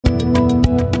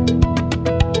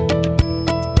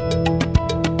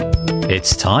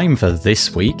It's time for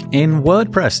This Week in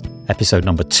WordPress, episode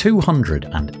number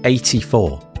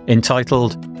 284,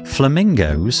 entitled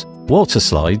Flamingos, Water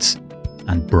Slides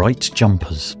and Bright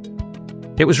Jumpers.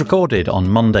 It was recorded on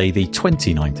Monday the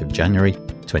 29th of January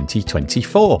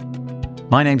 2024.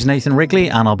 My name's Nathan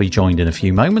Wrigley and I'll be joined in a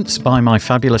few moments by my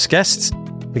fabulous guests.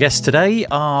 The guests today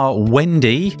are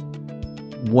Wendy,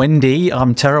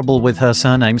 I'm terrible with her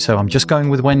surname so I'm just going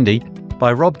with Wendy,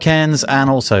 by Rob Cairns and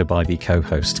also by the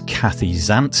co-host Kathy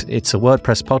Zant. It's a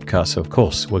WordPress podcast, so of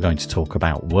course we're going to talk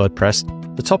about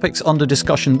WordPress. The topics under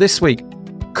discussion this week: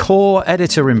 core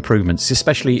editor improvements,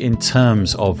 especially in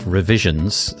terms of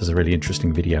revisions. There's a really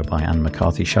interesting video by Anne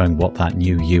McCarthy showing what that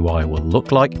new UI will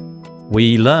look like.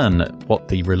 We learn what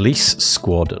the release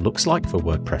squad looks like for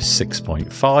WordPress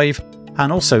 6.5.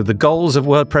 And also the goals of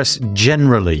WordPress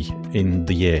generally in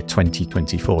the year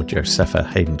 2024. Josepha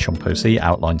Hayden-Chomposi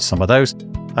outlined some of those.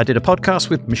 I did a podcast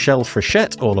with Michelle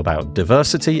Frechette all about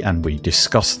diversity, and we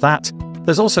discussed that.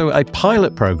 There's also a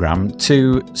pilot program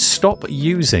to stop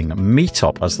using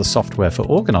Meetup as the software for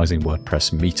organizing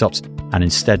WordPress meetups and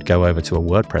instead go over to a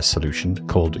WordPress solution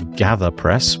called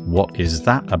GatherPress. What is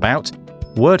that about?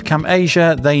 WordCamp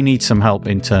Asia, they need some help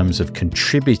in terms of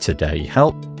contributor day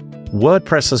help.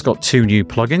 WordPress has got 2 new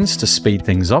plugins to speed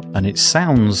things up, and it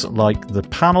sounds like the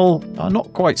panel are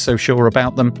not quite so sure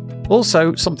about them.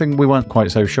 Also, something we weren't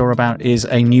quite so sure about is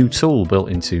a new tool built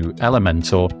into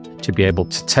Elementor to be able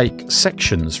to take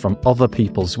sections from other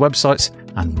people's websites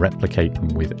and replicate them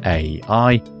with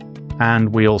AI.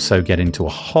 And we also get into a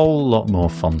whole lot more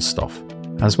fun stuff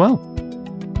as well.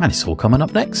 And it's all coming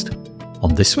up next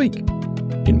on This Week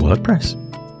in WordPress.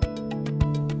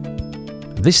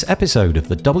 This episode of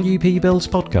the WP Builds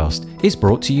podcast is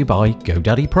brought to you by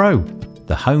GoDaddy Pro,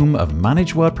 the home of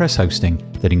managed WordPress hosting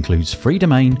that includes free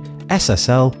domain,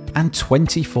 SSL, and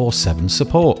 24/7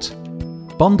 support.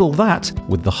 Bundle that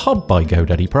with the Hub by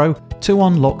GoDaddy Pro to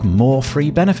unlock more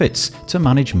free benefits to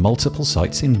manage multiple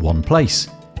sites in one place,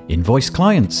 invoice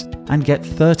clients, and get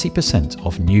 30%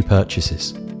 off new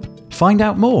purchases. Find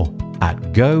out more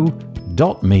at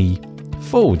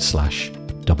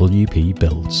go.me/WP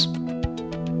Builds.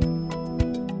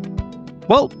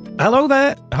 Well, hello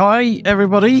there. Hi,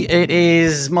 everybody. It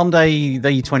is Monday,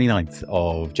 the 29th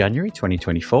of January,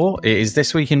 2024. It is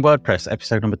This Week in WordPress,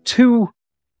 episode number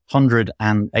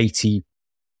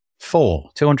 284.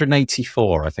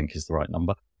 284, I think, is the right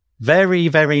number. Very,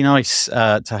 very nice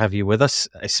to have you with us,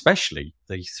 especially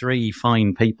the 3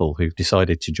 fine people who've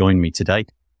decided to join me today.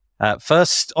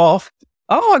 First off,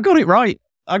 I got it right.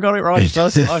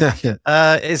 First off,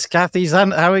 is Kathy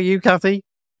Zant. How are you, Kathy?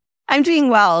 I'm doing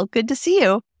well. Good to see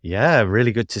you. Yeah,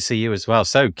 really good to see you as well.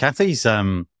 So Kathy's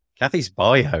bio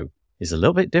is a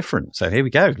little bit different. So here we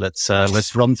go. Let's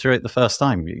run through it the first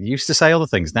time. It used to say other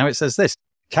things. Now it says this.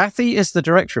 Kathy is the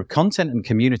director of content and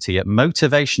community at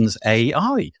Motivations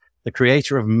AI, the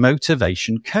creator of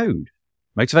Motivation Code.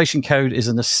 Motivation Code is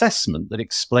an assessment that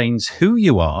explains who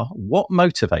you are, what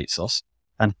motivates us,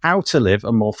 and how to live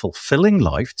a more fulfilling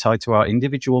life tied to our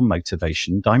individual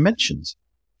motivation dimensions.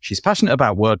 She's passionate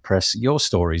about WordPress, your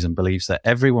stories, and believes that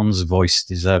everyone's voice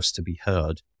deserves to be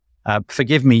heard.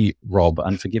 Forgive me, Rob,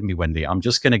 and forgive me, Wendy. I'm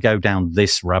just going to go down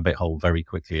this rabbit hole very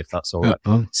quickly, if that's all right.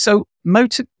 So,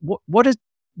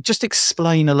 just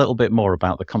explain a little bit more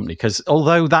about the company, because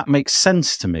although that makes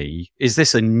sense to me, is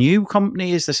this a new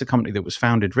company? Is this a company that was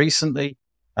founded recently?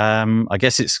 I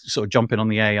guess it's sort of jumping on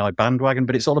the AI bandwagon,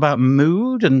 but it's all about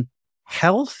mood and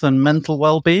health and mental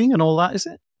well-being and all that, is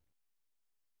it?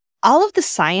 All of the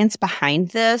science behind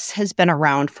this has been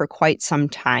around for quite some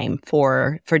time,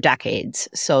 for decades.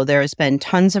 So there's been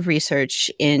tons of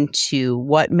research into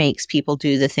what makes people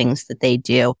do the things that they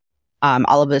do.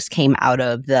 All of this came out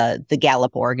of the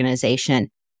Gallup organization.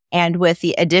 And with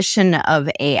the addition of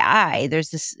AI,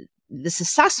 there's this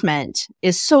assessment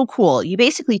is so cool. You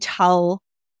basically tell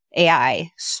AI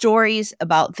stories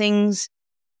about things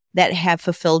that have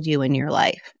fulfilled you in your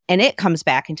life. And it comes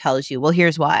back and tells you, well,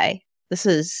 here's why. This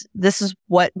is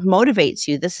what motivates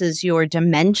you. This is your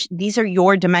dimension. These are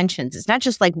your dimensions. It's not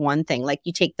just like one thing. Like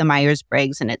you take the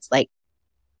Myers-Briggs and it's like,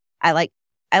 I like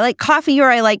coffee or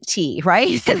I like tea,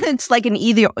 right? It's like an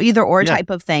either or type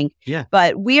of thing. Yeah.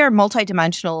 But we are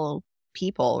multidimensional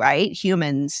people, right?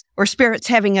 Humans or spirits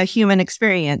having a human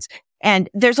experience. And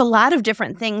there's a lot of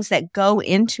different things that go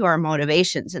into our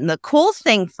motivations. And the cool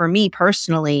thing for me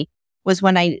personally was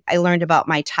when I learned about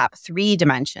my top 3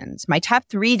 dimensions. My top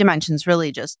 3 dimensions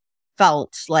really just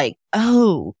felt like,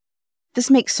 oh, this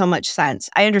makes so much sense.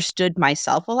 I understood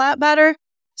myself a lot better.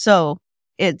 So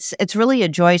it's really a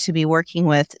joy to be working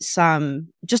with some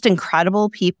just incredible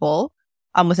people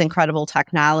with incredible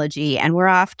technology, and we're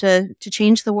off to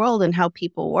change the world and how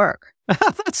people work.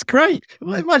 That's great.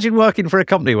 Well, imagine working for a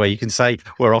company where you can say,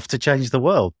 we're off to change the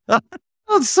world.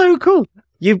 That's so cool.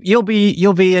 You'll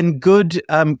be in good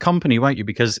company, won't you?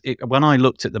 Because when I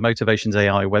looked at the Motivations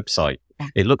AI website,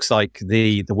 it looks like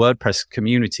the WordPress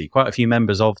community, quite a few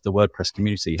members of the WordPress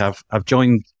community have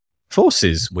joined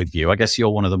forces with you. I guess you're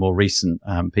one of the more recent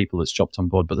people that's jumped on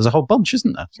board, but there's a whole bunch,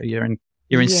 isn't there? So you're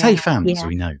in safe hands,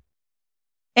 we know.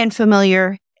 And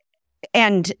familiar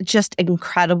and just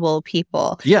incredible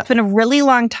people. Yeah. It's been a really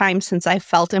long time since I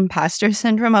felt imposter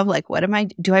syndrome of like,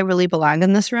 do I really belong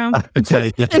in this room?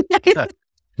 Okay. Yeah.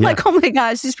 Like, oh my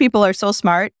gosh, these people are so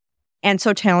smart and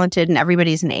so talented, and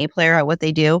everybody's an A player at what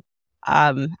they do.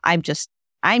 I'm just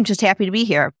happy to be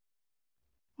here.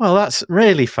 Well, that's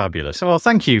really fabulous. Well,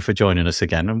 thank you for joining us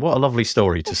again. And what a lovely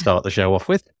story to start the show off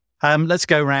with. Let's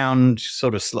go round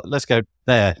let's go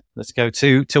there. Let's go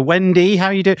to Wendy. How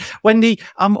you doing? Wendy,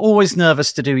 I'm always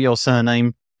nervous to do your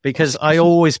surname because I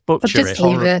always butcher just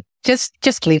leave it.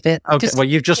 Just leave it. Okay. Well,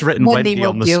 you've just written Wendy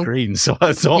on the screen, so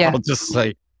I thought I'll just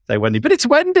say Wendy. But it's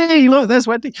Wendy. Look, there's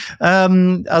Wendy.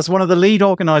 As one of the lead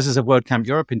organizers of WordCamp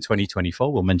Europe in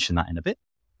 2024, we'll mention that in a bit.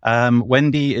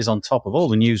 Wendy is on top of all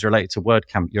the news related to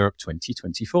WordCamp Europe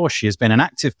 2024. She has been an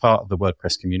active part of the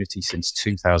WordPress community since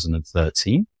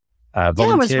 2013. I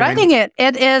was writing it.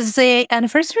 It is the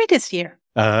anniversary this year.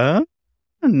 Yeah.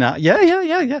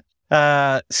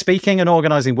 Speaking and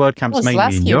organizing WordCamps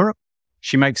mainly in Europe.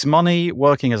 She makes money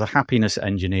working as a happiness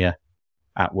engineer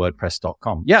at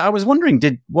WordPress.com. Yeah, I was wondering,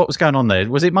 what was going on there?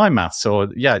 Was it my maths or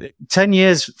 10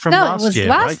 years from last year?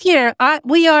 No, it was last year.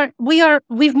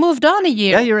 We've moved on a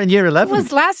year. Yeah, you're in year 11. It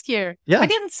was last year. Yeah. I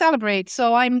didn't celebrate,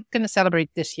 so I'm going to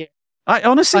celebrate this year. I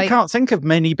honestly can't think of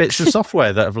many bits of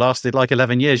software that have lasted like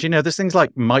 11 years. You know, there's things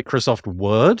like Microsoft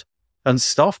Word and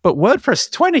stuff, but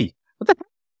WordPress 20.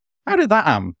 How did that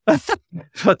happen?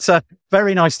 But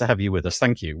very nice to have you with us.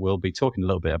 Thank you. We'll be talking a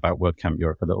little bit about WordCamp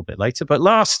Europe a little bit later. But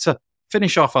last, to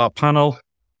finish off our panel,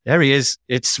 there he is.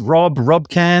 It's Rob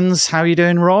Cairns. How are you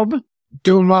doing, Rob?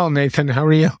 Doing well, Nathan. How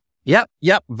are you?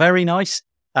 Yep. Very nice.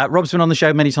 Rob's been on the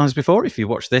show many times before. If you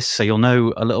watch this, so you'll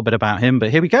know a little bit about him.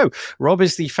 But here we go. Rob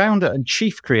is the founder and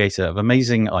chief creator of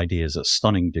Amazing Ideas at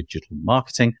Stunning Digital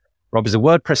Marketing. Rob is a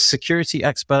WordPress security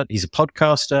expert. He's a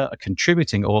podcaster, a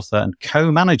contributing author, and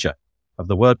co-manager of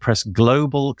the WordPress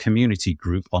Global Community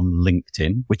Group on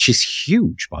LinkedIn, which is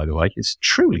huge, by the way. It's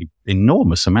truly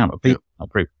enormous amount of people in that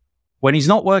group. When he's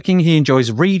not working, he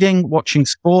enjoys reading, watching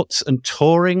sports, and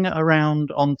touring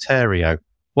around Ontario.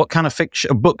 What kind of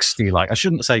books do you like? I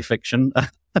shouldn't say fiction.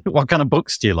 What kind of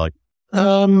books do you like?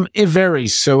 It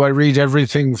varies. So I read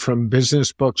everything from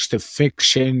business books to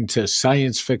fiction to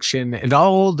science fiction. It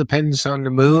all depends on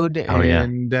the mood.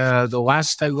 And the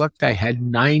last I looked, I had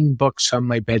 9 books on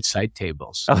my bedside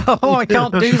tables. Oh, I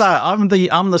can't do that.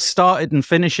 I'm the start it and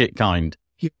finish it kind.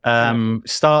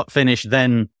 Start, finish,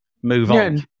 then move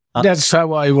on. That's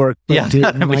how I work. But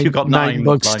you've got 9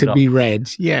 books to be read.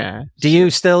 Yeah. Do you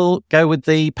still go with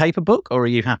the paper book, or are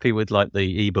you happy with like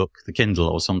the ebook, the Kindle,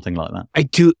 or something like that? I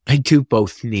do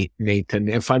both, Nathan.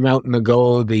 If I'm out on the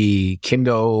go, the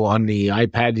Kindle on the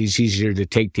iPad is easier to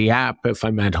take the app. If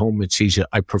I'm at home, it's easier.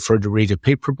 I prefer to read a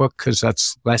paper book because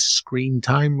that's less screen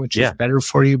time, which is better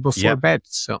for you before bed.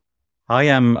 So.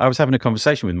 I was having a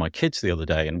conversation with my kids the other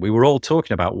day, and we were all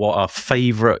talking about what our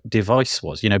favorite device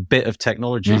was, bit of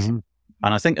technology. Mm-hmm.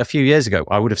 And I think a few years ago,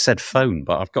 I would have said phone,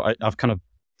 but I've kind of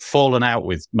fallen out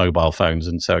with mobile phones.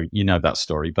 And so, that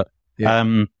story, but,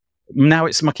 now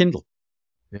it's my Kindle.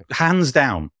 Yeah. Hands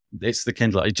down. It's the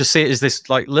Kindle. I just see it as this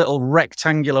like little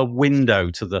rectangular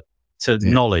window to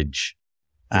knowledge.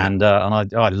 And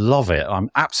I love it. I'm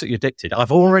absolutely addicted.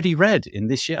 I've already read in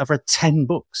this year, I've read 10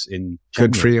 books in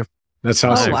January. Good for you. That's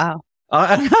awesome. Oh, wow.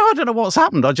 I don't know what's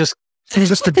happened. I just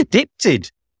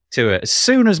addicted to it. As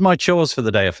soon as my chores for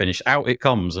the day are finished, out it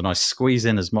comes, and I squeeze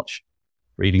in as much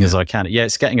reading as I can. Yeah,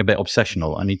 it's getting a bit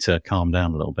obsessional. I need to calm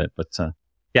down a little bit. But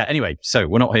anyway, so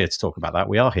we're not here to talk about that.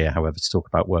 We are here, however, to talk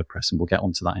about WordPress, and we'll get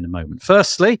onto that in a moment.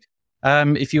 Firstly,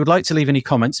 if you would like to leave any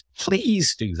comments,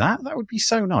 please do that. That would be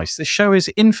so nice. This show is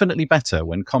infinitely better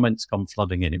when comments come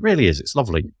flooding in. It really is. It's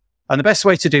lovely. And the best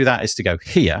way to do that is to go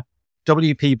here,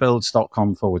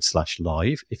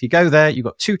 wpbuilds.com/live. If you go there, you've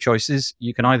got 2 choices.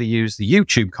 You can either use the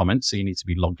YouTube comments, so you need to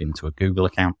be logged into a Google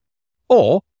account,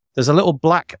 or there's a little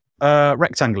black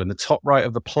rectangle in the top right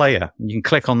of the player. You can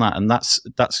click on that, and that's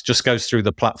just goes through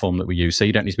the platform that we use. So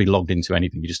you don't need to be logged into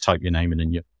anything. You just type your name in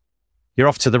and you're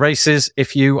off to the races.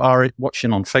 If you are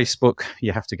watching on Facebook,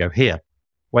 you have to go here,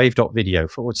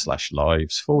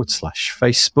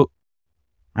 wave.video/lives/Facebook.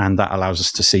 And that allows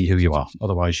us to see who you are.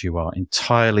 Otherwise, you are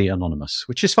entirely anonymous,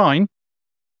 which is fine.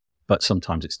 But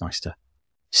sometimes it's nice to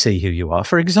see who you are.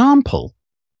 For example,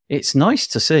 it's nice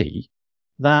to see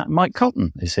that Mike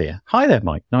Cotton is here. Hi there,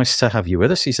 Mike. Nice to have you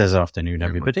with us. He says, afternoon,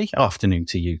 everybody. Afternoon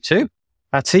to you too.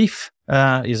 Atif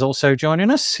is also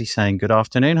joining us. He's saying good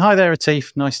afternoon. Hi there,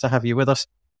 Atif. Nice to have you with us.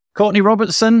 Courtney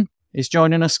Robertson is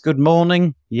joining us. Good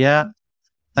morning. Yeah.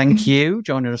 Thank you.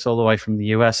 Joining us all the way from the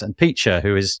US. And Peacher,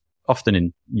 who is often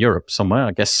in Europe somewhere.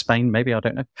 I guess Spain, maybe. I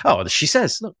don't know. Oh, she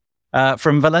says, look.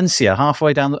 From Valencia,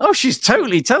 halfway down she's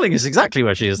totally telling us exactly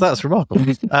where she is. That's remarkable.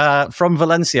 From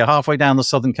Valencia, halfway down the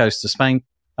southern coast of Spain,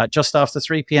 just after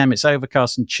 3 p.m. It's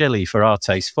overcast and chilly for our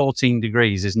taste. 14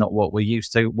 degrees is not what we're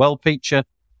used to. Well, Peacher,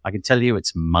 I can tell you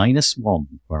it's -1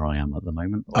 where I am at the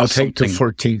moment. I'll take the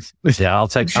 14. Yeah, I'll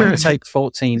take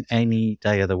 14 any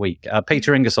day of the week.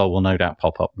 Peter Ingersoll will no doubt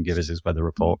pop up and give us his weather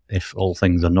report if all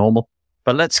things are normal.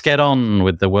 But let's get on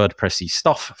with the WordPressy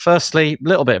stuff. Firstly, a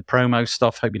little bit of promo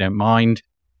stuff. Hope you don't mind.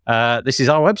 This is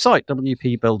our website,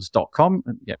 wpbuilds.com.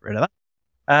 Get rid of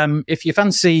that. If you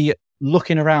fancy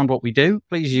looking around what we do,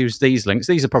 please use these links.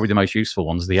 These are probably the most useful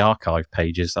ones, the archive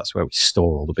pages. That's where we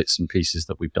store all the bits and pieces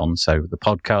that we've done. So the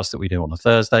podcast that we do on a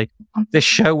Thursday. This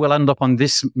show will end up on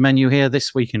this menu here,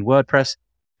 This Week in WordPress.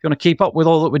 If you want to keep up with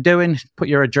all that we're doing, put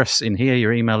your address in here,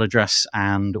 your email address,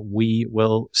 and we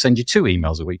will send you 2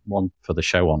 emails a week, one for the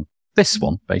show on this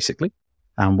one, basically,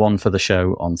 and one for the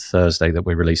show on Thursday that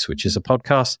we release, which is a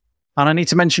podcast. And I need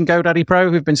to mention GoDaddy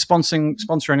Pro, who've been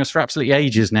sponsoring us for absolutely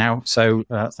ages now. So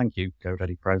thank you,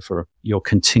 GoDaddy Pro, for your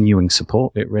continuing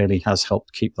support. It really has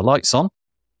helped keep the lights on.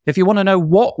 If you want to know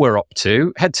what we're up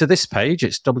to, head to this page.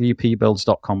 It's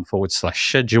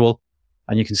wpbuilds.com/schedule.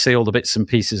 And you can see all the bits and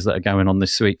pieces that are going on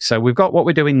this week. So we've got what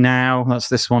we're doing now. That's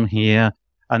this one here.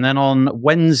 And then on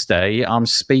Wednesday, I'm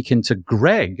speaking to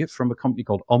Greg from a company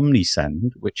called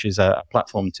Omnisend, which is a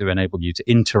platform to enable you to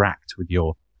interact with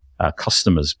your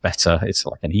customers better. It's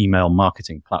like an email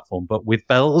marketing platform, but with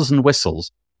bells and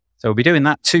whistles. So we'll be doing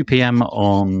that 2 p.m.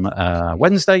 on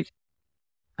Wednesday.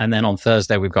 And then on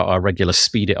Thursday, we've got our regular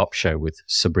Speed It Up show with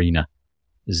Sabrina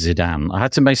Zidane. I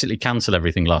had to basically cancel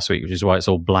everything last week, which is why it's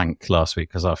all blank last week,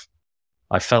 because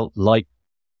I felt like,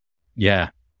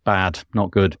 bad,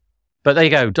 not good. But there you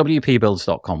go,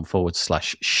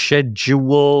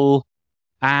 wpbuilds.com/schedule.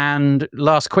 And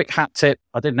last quick hat tip,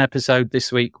 I did an episode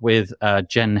this week with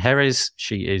Jen Harris.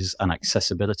 She is an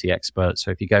accessibility expert.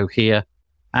 So if you go here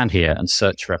and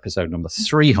search for episode number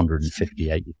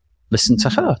 358, listen to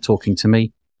her talking to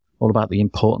me all about the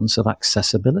importance of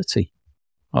accessibility.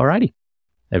 Alrighty.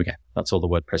 There we go. That's all the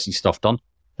WordPressy stuff done.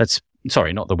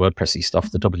 Not the WordPressy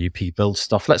stuff, the WP Build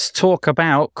stuff. Let's talk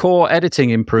about core editing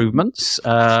improvements.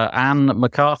 Anne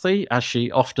McCarthy, as she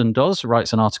often does,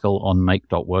 writes an article on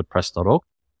make.wordpress.org.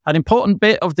 An important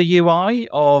bit of the UI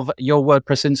of your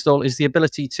WordPress install is the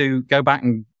ability to go back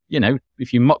and,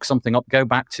 if you muck something up, go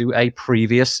back to a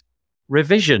previous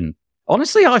revision.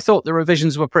 Honestly, I thought the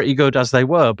revisions were pretty good as they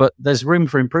were, but there's room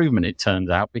for improvement, it turns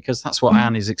out, because that's what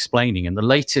Anne is explaining. In the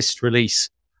latest release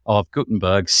of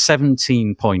Gutenberg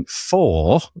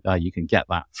 17.4, you can get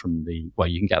that from the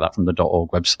 .org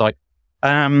website.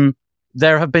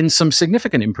 There have been some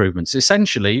significant improvements.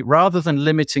 Essentially, rather than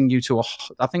limiting you to,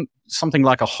 I think, something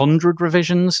like 100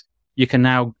 revisions, it's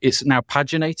now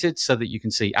paginated so that you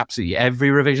can see absolutely every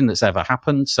revision that's ever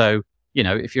happened. So,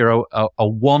 if you're a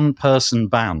one-person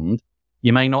band,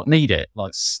 you may not need it.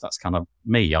 That's kind of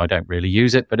me. I don't really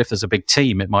use it. But if there's a big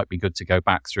team, it might be good to go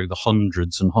back through the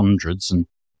hundreds and hundreds and,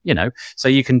 so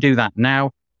you can do that now.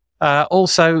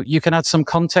 Also, you can add some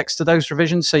context to those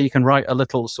revisions. So you can write a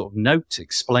little sort of note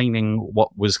explaining what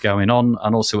was going on.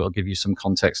 And also it'll give you some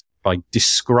context by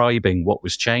describing what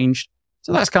was changed.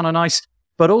 So that's kind of nice.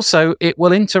 But also it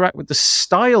will interact with the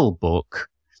style book.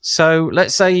 So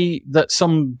let's say that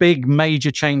some big major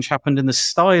change happened in the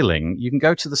styling. You can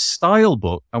go to the style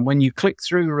book, and when you click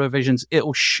through revisions,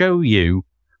 it'll show you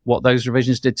what those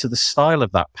revisions did to the style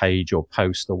of that page or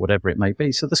post or whatever it may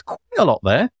be. So there's quite a lot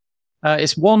there.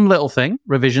 It's one little thing,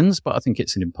 revisions, but I think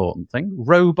it's an important thing.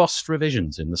 Robust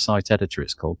revisions in the site editor,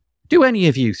 it's called. Do any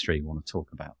of you three want to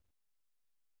talk about?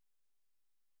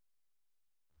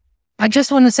 I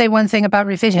just want to say one thing about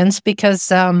revisions,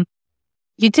 because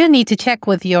you do need to check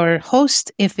with your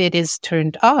host if it is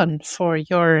turned on for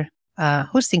your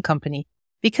hosting company,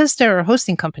 because there are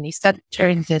hosting companies that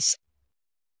turn this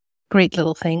great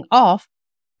little thing off.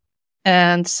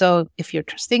 And so if you're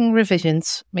trusting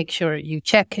revisions, make sure you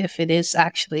check if it is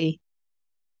actually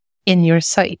in your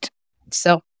site.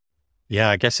 So yeah,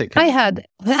 I guess it can.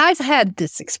 I've had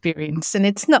this experience, and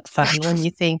it's not fun when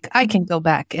you think I can go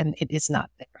back and it is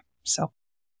not there. So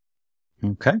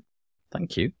Okay.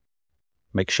 Thank you.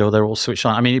 Make sure they're all switched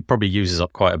on. I mean, it probably uses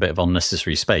up quite a bit of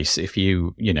unnecessary space. If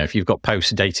if you've got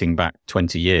posts dating back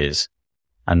 20 years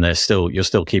and you're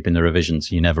still keeping the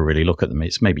revisions, you never really look at them.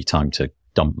 It's maybe time to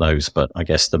dump those. But I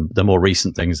guess the more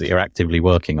recent things that you're actively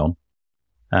working on,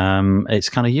 it's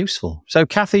kind of useful. So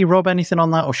Kathy, Rob, anything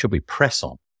on that, or should we press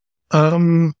on?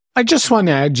 I just want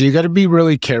to add, you got to be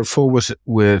really careful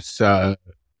with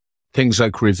things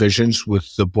like revisions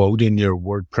with the bloat in your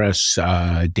WordPress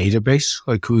database.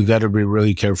 Like, we got to be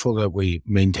really careful that we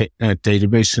maintain that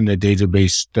database and the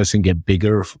database doesn't get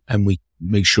bigger, and we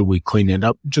make sure we clean it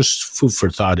up. Just food for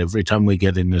thought. Every time we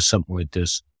get into something like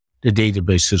this, the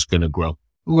database is going to grow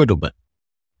a little bit.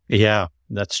 Yeah,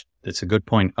 that's a good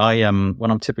point.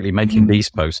 When I'm typically making these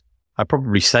posts, I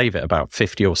probably save it about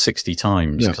 50 or 60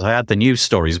 times because I add the news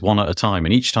stories one at a time.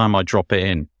 And each time I drop it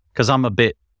in, because I'm a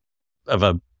bit of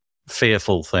a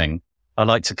fearful thing, I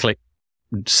like to click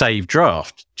save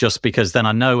draft just because then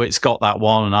I know it's got that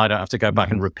one and I don't have to go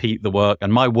back and repeat the work.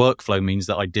 And my workflow means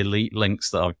that I delete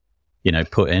links that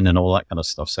I've put in and all that kind of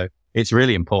stuff. So it's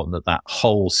really important that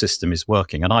whole system is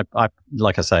working. And I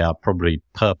like I say, I probably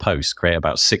per post create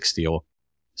about 60 or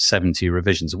 70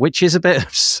 revisions, which is a bit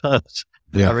absurd.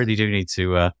 Yeah. I really do need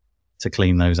to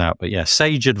clean those out. But yeah,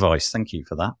 sage advice. Thank you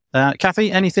for that.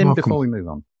 Kathy, anything before we move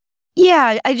on?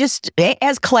 Yeah,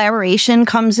 as collaboration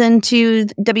comes into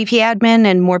WP admin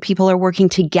and more people are working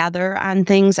together on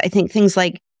things, I think things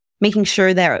like making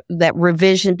sure that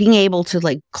revision, being able to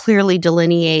like clearly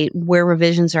delineate where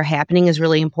revisions are happening is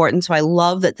really important. So I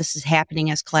love that this is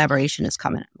happening as collaboration is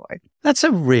coming on board. That's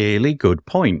a really good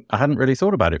point. I hadn't really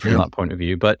thought about it from that point of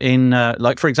view. But in,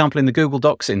 for example, in the Google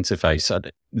Docs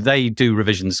interface, they do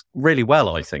revisions really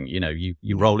well, I think.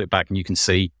 You roll it back and you can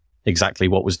see exactly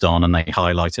what was done and they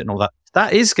highlight it and all that.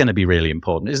 That is going to be really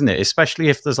important, isn't it? Especially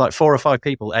if there's like 4 or 5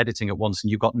 people editing at once and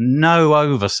you've got no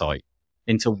oversight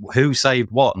into who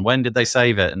saved what and when did they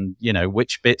save it and,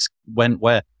 which bits went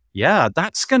where. Yeah,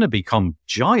 that's going to become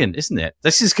giant, isn't it?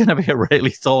 This is going to be a really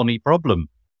thorny problem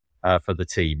for the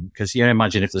team because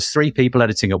imagine if there's 3 people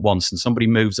editing at once and somebody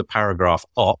moves a paragraph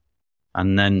up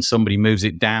and then somebody moves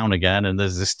it down again and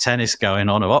there's this tennis going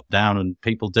on of up, down and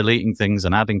people deleting things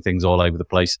and adding things all over the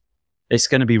place. It's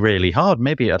going to be really hard.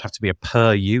 Maybe it'd have to be a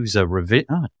per user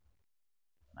revision.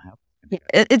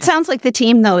 It sounds like the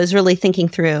team, though, is really thinking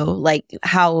through like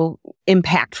how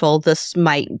impactful this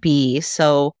might be.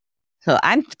 So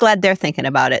I'm glad they're thinking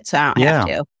about it. So I don't have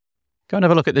to. Go and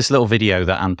have a look at this little video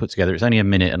that Anne put together. It's only a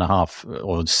minute and a half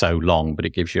or so long, but it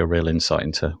gives you a real insight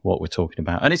into what we're talking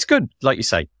about. And it's good, like you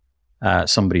say,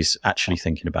 somebody's actually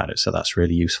thinking about it. So that's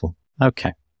really useful.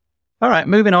 Okay. All right,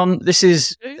 moving on. This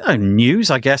is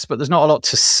news, I guess, but there's not a lot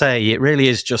to say. It really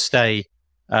is just a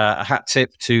hat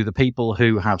tip to the people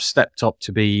who have stepped up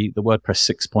to be the WordPress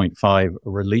 6.5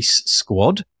 release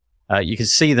squad. You can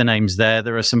see the names there.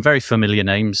 There are some very familiar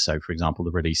names. So, for example, the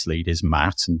release lead is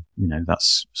Matt, and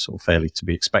that's sort of fairly to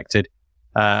be expected.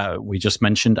 We just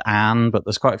mentioned Anne, but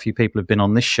there's quite a few people who've been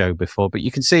on this show before. But you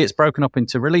can see it's broken up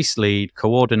into release lead,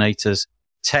 coordinators,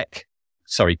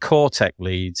 core tech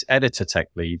leads, editor tech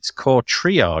leads, core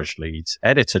triage leads,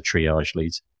 editor triage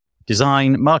leads,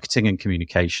 design, marketing and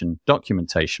communication,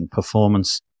 documentation,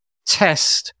 performance,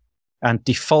 test, and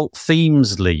default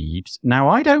themes lead. Now,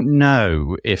 I don't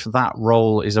know if that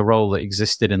role is a role that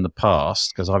existed in the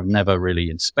past because I've never really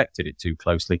inspected it too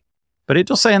closely. But it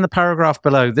does say in the paragraph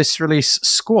below, this release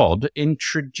squad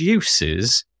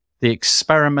introduces the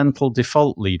experimental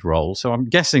default lead role. So I'm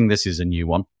guessing this is a new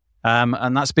one.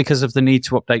 And that's because of the need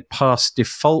to update past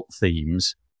default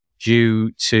themes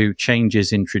due to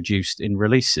changes introduced in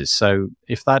releases. So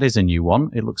if that is a new one,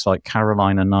 it looks like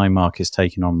Carolina Nymark is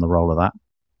taking on the role of that.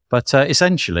 But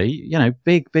essentially,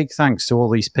 big thanks to all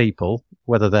these people,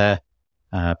 whether they're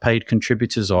paid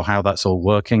contributors or how that's all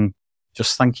working.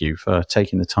 Just thank you for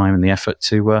taking the time and the effort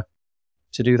to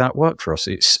do that work for us.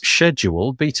 It's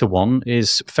scheduled. Beta 1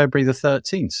 is February the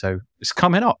 13th, so it's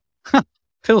coming up.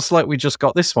 Feels like we just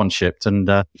got this one shipped and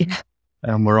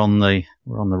we're on the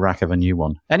rack of a new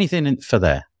one. Anything for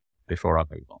there before I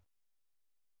move on?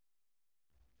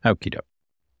 Okie doke.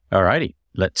 All righty.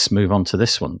 Let's move on to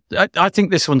this one. I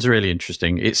think this one's really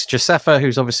interesting. It's Josepha,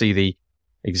 who's obviously the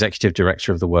executive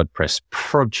director of the WordPress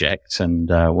project. And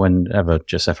whenever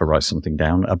Josepha writes something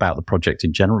down about the project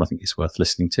in general, I think it's worth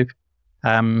listening to.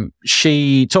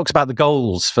 She talks about the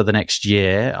goals for the next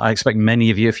year. I expect many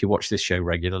of you, if you watch this show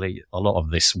regularly, a lot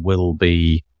of this will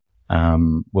be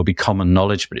common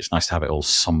knowledge, but it's nice to have it all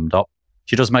summed up.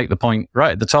 She does make the point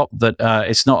right at the top that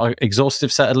it's not an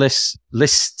exhaustive set of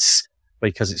lists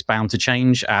because it's bound to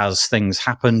change as things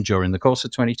happen during the course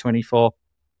of 2024.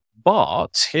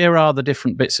 But here are the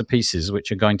different bits and pieces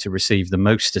which are going to receive the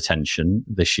most attention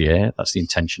this year. That's the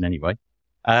intention anyway.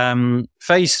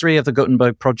 Phase 3 of the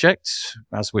Gutenberg project,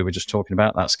 as we were just talking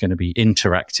about, that's going to be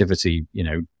interactivity,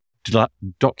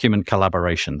 document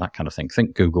collaboration, that kind of thing.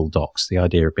 Think Google Docs, the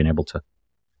idea of being able to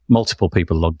multiple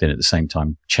people logged in at the same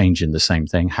time, changing the same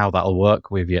thing. How that'll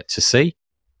work, we've yet to see.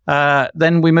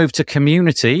 Then we move to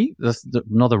community,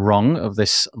 another rung of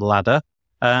this ladder.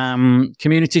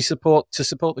 Community support, to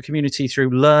support the community through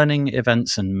learning,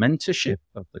 events, and mentorship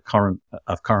of current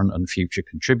and future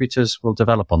contributors. We'll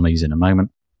develop on these in a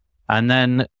moment. And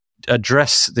then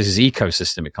address, this is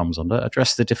ecosystem it comes under,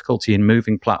 address the difficulty in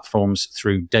moving platforms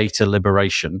through data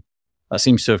liberation. That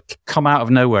seems to have come out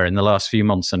of nowhere in the last few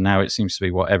months, and now it seems to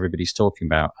be what everybody's talking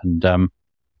about. And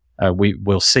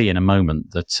we'll see in a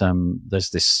moment that there's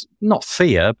this, not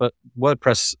fear, but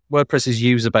WordPress's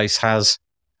user base has,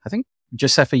 I think,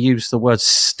 Josefa used the word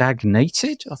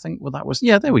stagnated. I think, well, that was,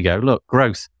 yeah, there we go. Look,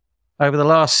 growth. Over the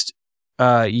last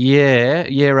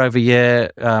year over year,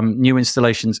 new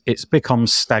installations, it's become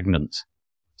stagnant.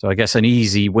 So I guess an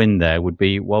easy win there would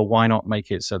be, well, why not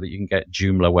make it so that you can get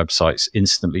Joomla websites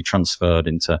instantly transferred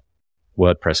into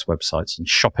WordPress websites and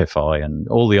Shopify and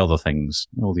all the other things,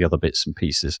 all the other bits and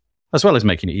pieces, as well as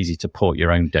making it easy to port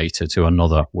your own data to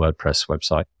another WordPress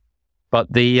website.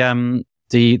 But the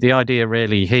idea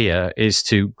really here is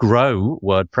to grow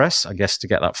WordPress, I guess, to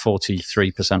get that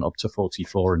 43% up to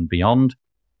 44 and beyond.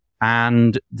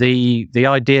 And the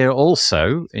idea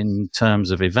also in terms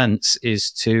of events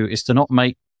is to not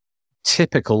make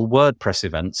typical WordPress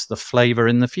events the flavor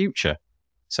in the future.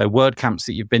 So WordCamps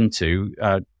that you've been to,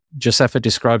 Josefa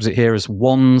describes it here as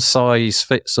one size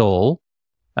fits all.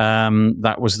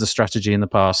 That was the strategy in the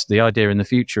past. The idea in the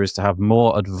future is to have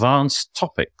more advanced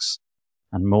topics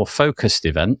and more focused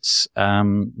events,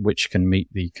 which can meet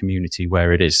the community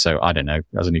where it is. So I don't know,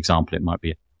 as an example, it might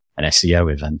be an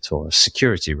SEO event or a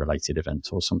security related event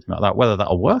or something like that. Whether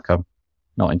that'll work, I'm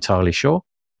not entirely sure.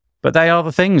 But they are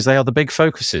the things, they are the big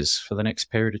focuses for the next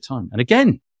period of time. And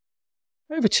again,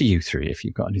 over to you three, if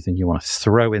you've got anything you want to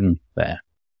throw in there.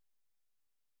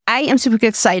 I am super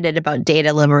excited about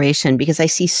data liberation because I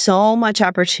see so much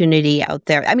opportunity out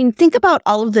there. I mean, think about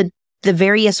all of the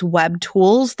various web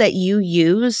tools that you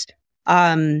use.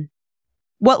 And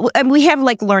we have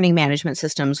like learning management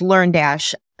systems,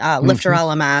 LearnDash, Lifter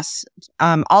LMS,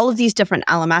 all of these different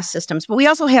LMS systems. But we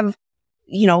also have,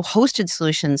 hosted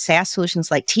solutions, SaaS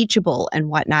solutions like Teachable and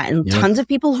whatnot, and tons of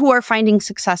people who are finding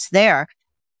success there.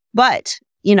 But,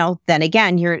 then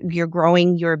again, you're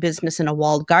growing your business in a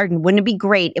walled garden. Wouldn't it be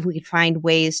great if we could find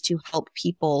ways to help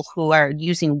people who are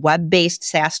using web-based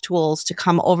SaaS tools to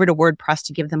come over to WordPress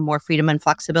to give them more freedom and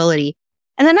flexibility?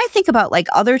 And then I think about like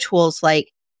other tools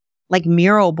like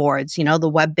Miro boards, the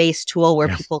web-based tool where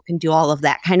people can do all of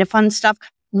that kind of fun stuff.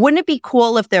 Wouldn't it be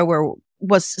cool if there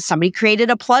was somebody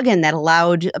created a plugin that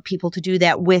allowed people to do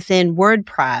that within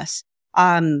WordPress?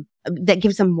 That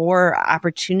gives them more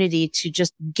opportunity to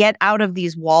just get out of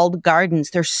these walled gardens.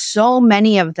 There's so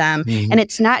many of them. And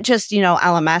it's not just,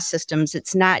 LMS systems.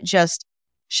 It's not just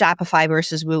Shopify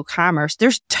versus WooCommerce.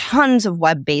 There's tons of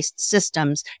web-based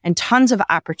systems and tons of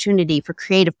opportunity for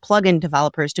creative plugin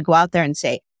developers to go out there and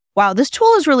say, wow, this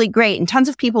tool is really great. And tons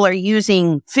of people are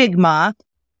using Figma.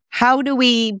 How do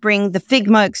we bring the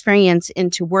Figma experience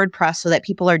into WordPress so that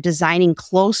people are designing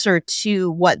closer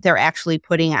to what they're actually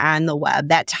putting on the web?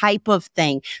 That type of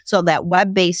thing. So that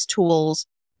web-based tools,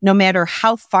 no matter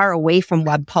how far away from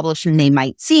web publishing they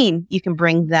might seem, you can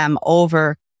bring them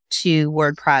over to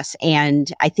WordPress.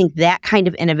 And I think that kind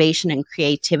of innovation and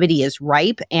creativity is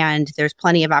ripe. And there's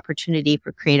plenty of opportunity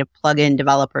for creative plugin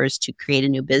developers to create a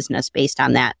new business based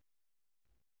on that.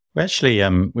 We actually,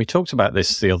 we talked about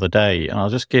this the other day, and I'll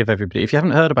just give everybody, if you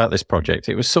haven't heard about this project,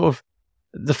 it was sort of,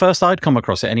 the first I'd come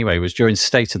across it anyway was during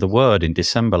State of the Word in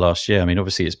December last year. I mean,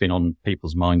 obviously it's been on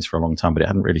people's minds for a long time, but it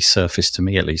hadn't really surfaced to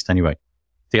me at least anyway.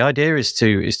 The idea is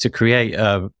to create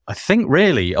I think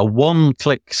really a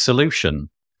one-click solution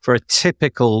for a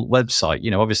typical website.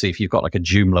 Obviously if you've got like a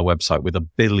Joomla website with 1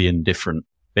 billion different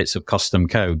bits of custom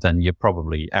code, then you're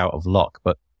probably out of luck.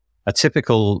 But a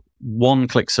typical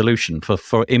one-click solution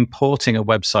for importing a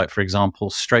website, for example,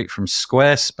 straight from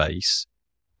Squarespace,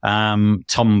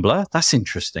 Tumblr. That's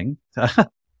interesting. You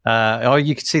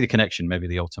can see the connection, maybe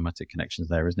the automatic connections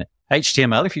there, isn't it?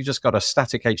 HTML, if you've just got a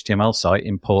static HTML site,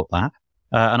 import that.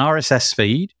 An RSS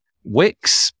feed,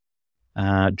 Wix,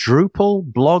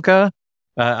 Drupal, Blogger,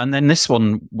 and then this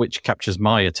one, which captures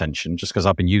my attention, just because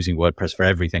I've been using WordPress for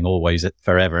everything, always,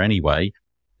 forever anyway.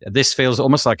 This feels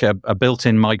almost like a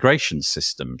built-in migration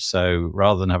system. So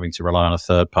rather than having to rely on a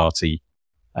third-party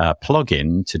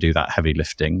plugin to do that heavy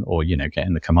lifting, or, get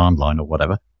in the command line or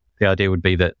whatever. The idea would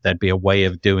be that there'd be a way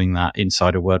of doing that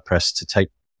inside of WordPress to take,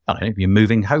 I don't know, if you're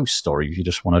moving host or if you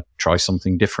just want to try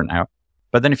something different out.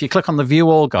 But then if you click on the view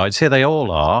all guides, here they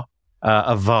all are,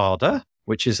 Avada,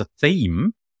 which is a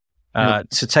theme, to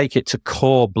take it to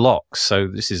core blocks. So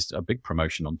this is a big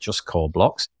promotion on just core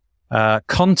blocks.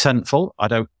 Contentful, I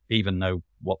don't even know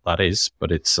what that is,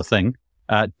 but it's a thing.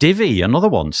 Divi, another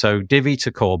one. So Divi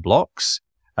to core blocks,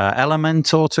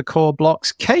 Elementor to core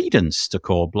blocks, Cadence to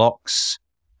core blocks.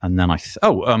 And then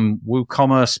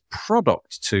WooCommerce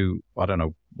product to, I don't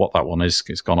know what that one is.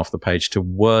 It's gone off the page to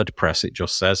WordPress, it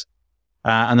just says.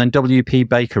 And then WP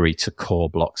Bakery to core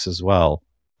blocks as well.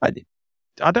 I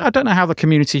don't know how the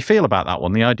community feel about that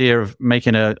one. The idea of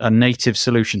making a native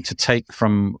solution to take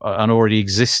from an already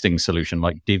existing solution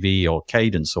like Divi or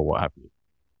Cadence or what have you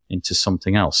into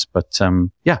something else. But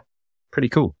pretty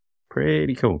cool.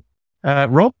 Pretty cool.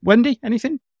 Rob, Wendy,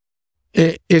 anything?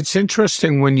 It's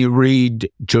interesting when you read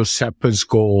Giuseppe's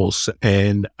goals,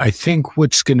 and I think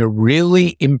what's going to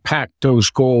really impact those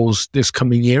goals this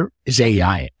coming year is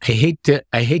AI. I hate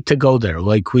to go there.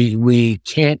 Like we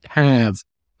can't have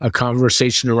a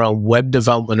conversation around web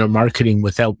development or marketing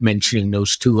without mentioning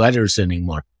those two letters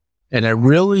anymore. And I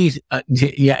really,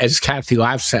 as Kathy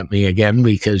laughs at me again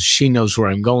because she knows where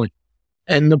I'm going.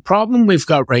 And the problem we've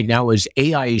got right now is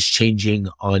AI is changing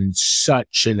on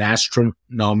such an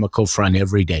astronomical front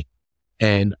every day.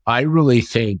 And I really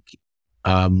think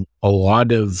a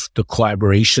lot of the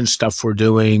collaboration stuff we're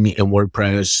doing in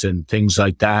WordPress and things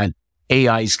like that,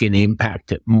 AI is going to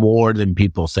impact it more than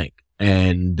people think.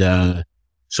 And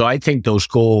so I think those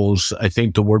goals, I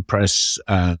think the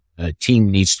WordPress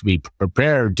team needs to be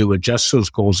prepared to adjust those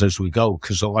goals as we go,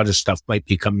 because a lot of stuff might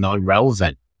become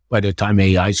non-relevant by the time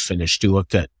AI is finished. You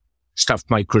look at stuff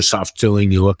Microsoft's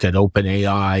doing, you look at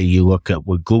OpenAI, you look at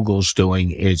what Google's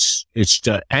doing.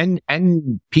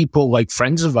 And people like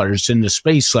friends of ours in the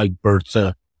space like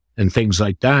Bertha and things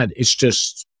like that. It's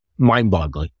just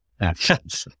mind-boggling.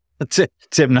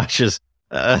 Tim Nash has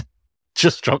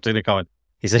just dropped in a comment.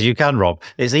 He says, you can, Rob.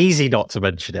 It's easy not to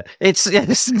mention it. It's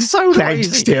so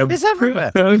easy. Tim. It's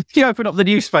everywhere. You open up the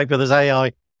newspaper, there's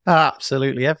AI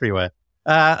absolutely everywhere.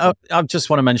 I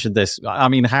just want to mention this. I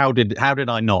mean, how did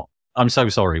I not? I'm so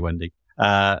sorry, Wendy.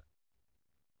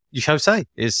 Jose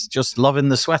is just loving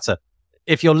the sweater.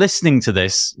 If you're listening to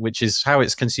this, which is how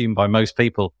it's consumed by most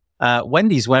people,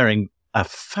 Wendy's wearing a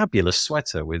fabulous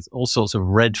sweater with all sorts of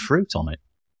red fruit on it.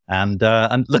 And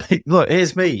look,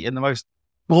 here's me in the most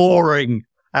boring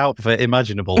outfit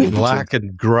imaginable, black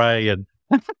and grey, and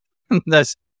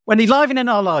there's Wendy livening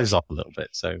our lives up a little bit.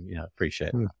 So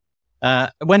appreciate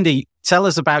that. Wendy, tell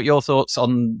us about your thoughts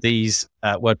on these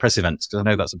WordPress events, because I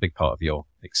know that's a big part of your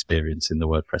experience in the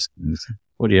WordPress community.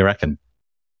 What do you reckon?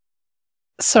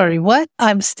 Sorry, what?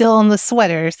 I'm still on the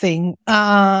sweater thing.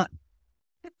 That's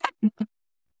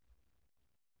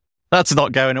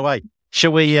not going away.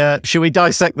 Should we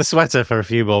dissect the sweater for a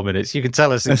few more minutes? You can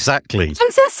tell us exactly. I'm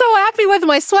just so happy with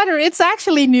my sweater. It's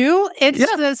actually new. It's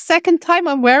the second time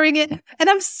I'm wearing it, and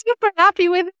I'm super happy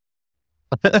with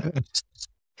it.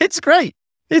 It's great.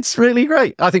 It's really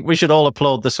great. I think we should all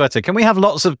applaud the sweater. Can we have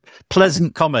lots of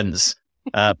pleasant comments,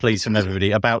 please, from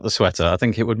everybody about the sweater? I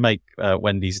think it would make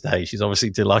Wendy's day. She's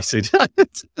obviously delighted.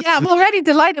 Yeah, I'm already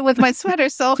delighted with my sweater.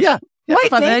 So yeah.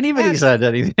 If anybody said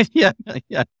anything, yeah.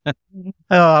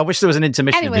 Oh, I wish there was an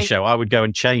intermission in the show. I would go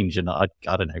and change, and I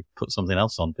don't know, put something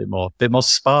else on, a bit more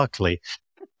sparkly.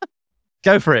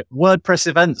 Go for it. WordPress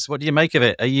events. What do you make of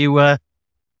it? Are you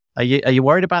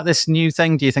worried about this new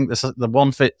thing? Do you think the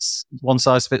one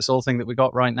size fits all thing that we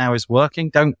got right now is working?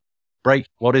 Don't break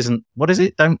what isn't. What is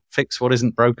it? Don't fix what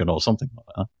isn't broken, or something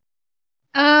like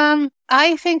that.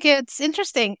 I think it's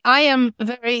interesting. I am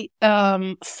very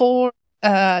for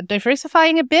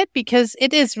diversifying a bit, because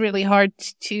it is really hard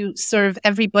to serve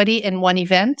everybody in one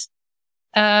event.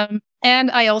 And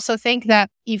I also think that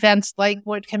events like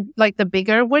like the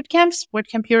bigger WordCamps,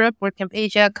 WordCamp Europe, WordCamp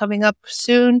Asia coming up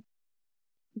soon,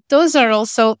 those are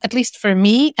also, at least for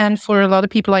me and for a lot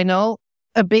of people I know,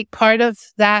 a big part of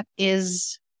that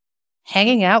is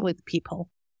hanging out with people.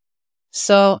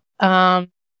 So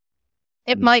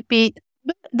it might be,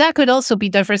 that could also be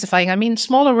diversifying. I mean,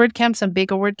 smaller WordCamps and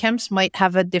bigger WordCamps might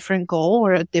have a different goal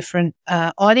or a different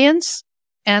audience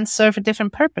and serve a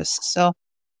different purpose. So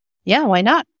yeah, why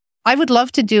not? I would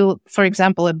love to do, for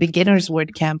example, a beginner's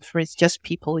WordCamp where it's just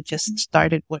people who just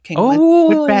started working with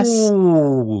WordPress.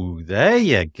 Oh, there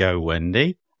you go,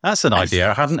 Wendy. That's an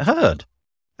idea I hadn't heard.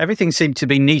 Everything seemed to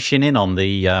be niching in on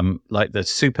the like the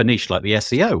super niche, like the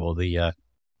SEO or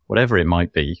whatever it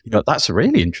might be. But that's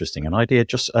really interesting. An idea,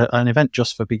 just an event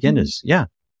just for beginners. Yeah.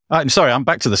 I'm sorry. I'm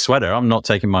back to the sweater. I'm not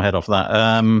taking my head off that.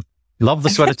 Love the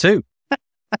sweater too.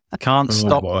 Can't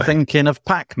stop thinking of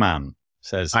Pac-Man,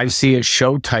 says. I see a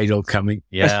show title coming.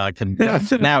 Yeah, I can.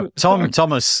 Now,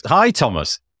 Thomas. Hi,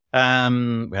 Thomas. We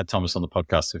had Thomas on the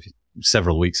podcast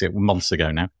several months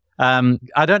ago now.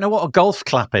 I don't know what a golf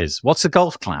clap is. What's a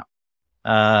golf clap?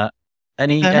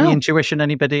 Any intuition?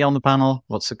 Anybody on the panel?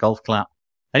 What's a golf clap?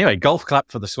 Anyway, golf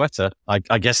clap for the sweater.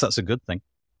 I guess that's a good thing.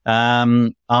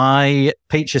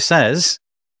 Peacher says,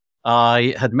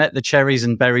 I had met the Cherries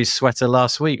and Berries sweater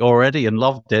last week already and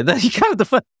loved it. There you go. How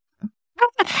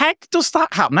the heck does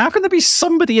that happen? How can there be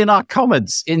somebody in our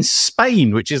comments in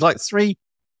Spain, which is like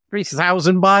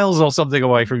 3,000 miles or something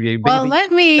away from you? Well,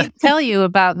 let me tell you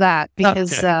about that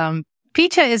because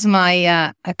Peacha is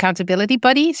my accountability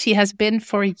buddy. She has been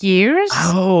for years.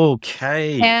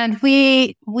 Okay. And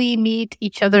we meet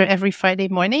each other every Friday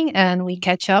morning and we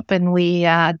catch up and we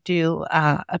do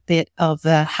a bit of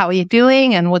how are you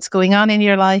doing and what's going on in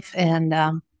your life. And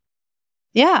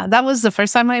that was the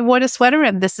first time I wore the sweater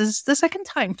and this is the second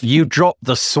time. You dropped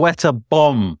the sweater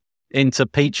bomb into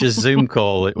Peach's Zoom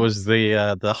call. It was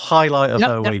the highlight of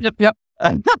her week. Yep.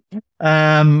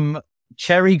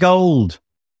 Cherry Gold.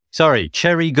 Sorry,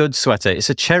 Cherry Good sweater. It's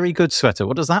a Cherry Good sweater.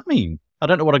 What does that mean? I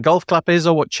don't know what a golf clap is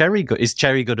or what Cherry Good is.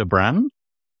 Cherry Good a brand?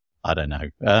 I don't know.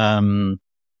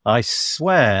 I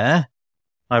swear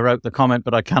I wrote the comment,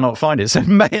 but I cannot find it. So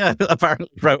Maya apparently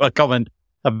wrote a comment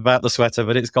about the sweater,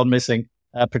 but it's gone missing.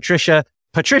 Patricia,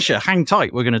 hang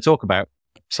tight. We're going to talk about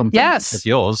something of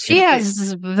yours. She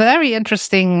has very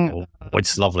interesting. Oh,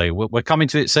 it's lovely. We're coming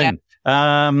to it soon.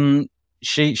 Yeah.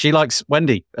 She likes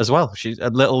Wendy as well. She's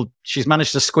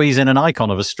managed to squeeze in an icon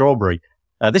of a strawberry.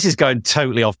 This is going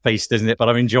totally off piste, isn't it? But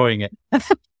I'm enjoying it.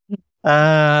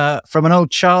 From an old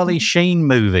Charlie Sheen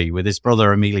movie with his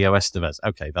brother Emilio Estevez.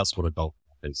 Okay, that's what a golf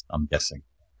clap is, I'm guessing.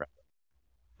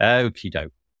 Okie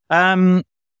doke.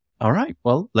 All right.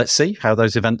 Well, let's see how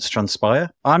those events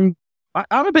transpire. I'm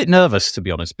a bit nervous, to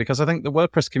be honest, because I think the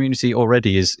WordPress community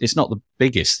already it's not the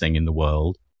biggest thing in the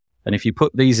world. And if you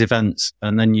put these events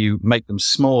and then you make them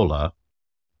smaller,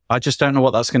 I just don't know what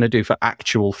that's going to do for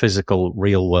actual physical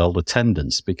real world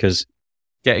attendance, because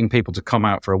getting people to come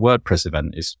out for a WordPress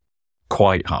event is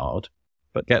quite hard.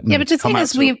 But but the thing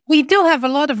is, we do have a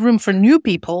lot of room for new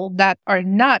people that are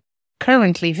not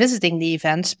currently visiting the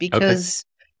events because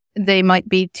they might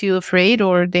be too afraid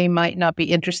or they might not be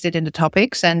interested in the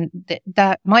topics, and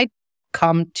that might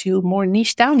come to more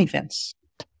niche down events.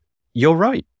 You're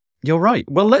right.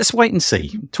 Well, let's wait and see.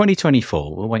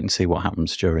 2024. We'll wait and see what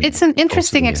happens during. It's an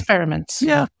interesting experiment.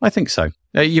 Yeah, I think so.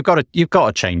 You've got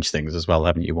to change things as well,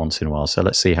 haven't you? Once in a while. So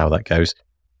let's see how that goes.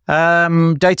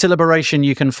 Data liberation.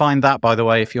 You can find that, by the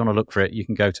way, if you want to look for it. You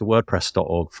can go to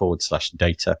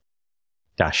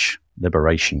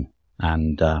wordpress.org/data-liberation,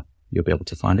 and you'll be able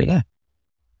to find it there.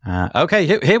 Okay,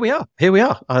 here we are.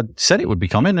 I said it would be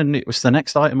coming, and it was the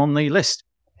next item on the list.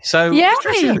 So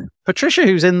Patricia,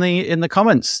 who's in the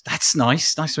comments, that's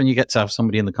nice. Nice when you get to have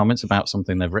somebody in the comments about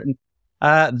something they've written.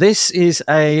 This is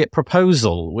a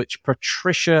proposal which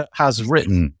Patricia has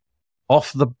written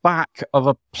off the back of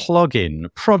a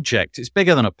plugin project. It's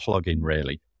bigger than a plugin,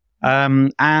 really.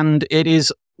 And it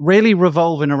is really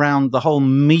revolving around the whole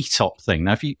meetup thing.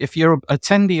 Now, if you're an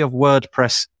attendee of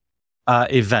WordPress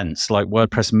events like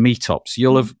WordPress meetups,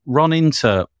 you'll have run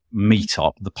into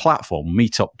Meetup, the platform,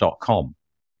 meetup.com.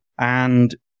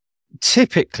 And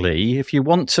typically, if you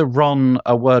want to run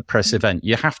a WordPress event,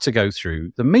 you have to go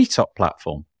through the Meetup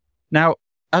platform. Now,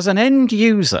 as an end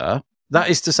user,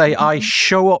 that is to say, I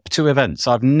show up to events.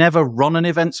 I've never run an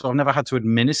event, so I've never had to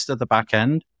administer the back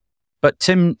end. But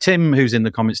Tim, who's in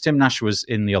the comments, Tim Nash was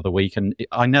in the other week, and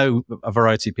I know a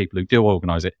variety of people who do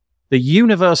organize it. The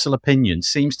universal opinion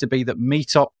seems to be that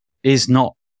Meetup is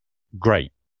not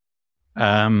great.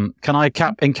 Can I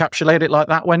encapsulate it like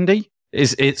that, Wendy?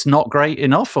 It's not great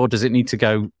enough, or does it need to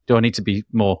go? Do I need to be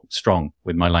more strong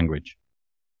with my language?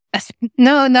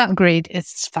 No, not great.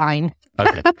 It's fine.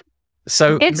 Okay.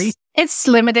 So it's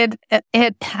limited.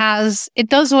 It does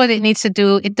what it needs to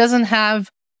do. It doesn't have,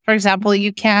 for example,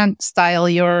 you can't style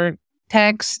your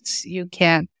text. You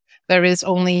can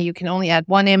only add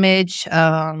one image.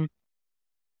 The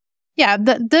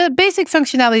basic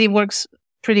functionality works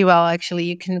pretty well, actually.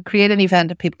 You can create an event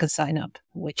that people can sign up,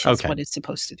 which is what it's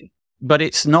supposed to do. But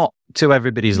it's not to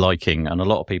everybody's liking, and a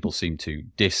lot of people seem to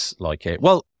dislike it.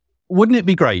 Well, wouldn't it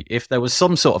be great if there was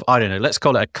some sort of, I don't know, let's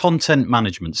call it a content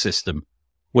management system,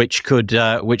 which could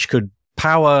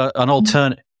power an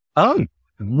alternate. Oh,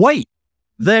 wait,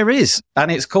 there is,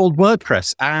 and it's called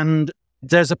WordPress, and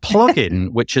there's a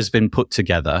plugin which has been put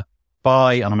together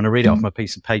by, and I'm going to read it off my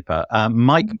piece of paper,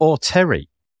 Mike Orteri.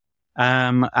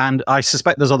 And I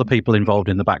suspect there's other people involved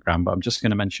in the background, but I'm just going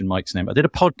to mention Mike's name. I did a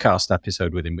podcast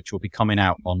episode with him, which will be coming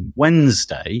out on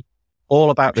Wednesday,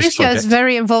 all about this Tricia project. is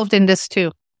very involved in this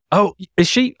too. Oh, is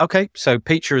she? Okay. So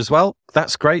Petra as well.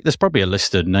 That's great. There's probably a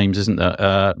list of names, isn't there?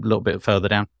 A little bit further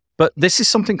down. But this is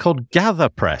something called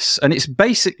GatherPress, and it's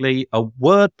basically a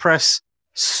WordPress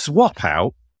swap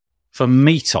out for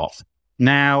Meetup.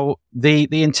 Now, the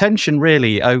intention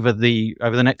really over the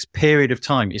next period of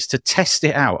time is to test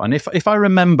it out. And if I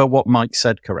remember what Mike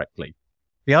said correctly,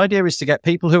 the idea is to get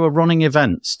people who are running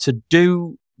events to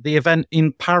do the event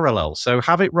in parallel. So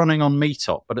have it running on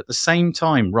Meetup, but at the same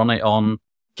time run it on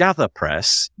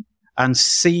GatherPress and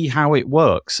see how it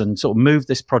works and sort of move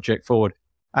this project forward.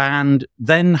 And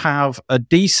then have a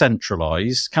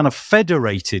decentralized, kind of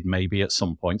federated maybe at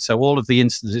some point. So all of the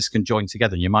instances can join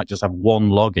together. You might just have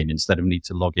one login instead of need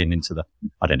to log in into the,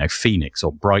 I don't know, Phoenix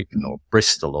or Brighton or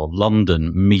Bristol or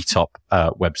London Meetup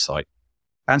website.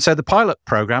 And so the pilot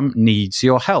program needs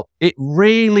your help. It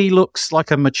really looks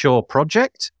like a mature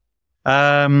project.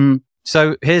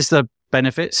 So here's the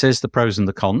benefits. Here's the pros and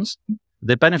the cons.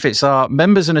 The benefits are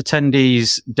members and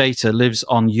attendees data lives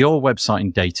on your website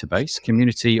and database.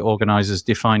 Community organizers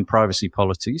define privacy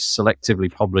policies,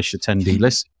 selectively publish attendee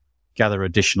lists, gather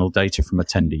additional data from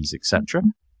attendees, etc.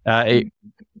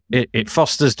 It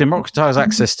fosters democratized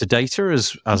access to data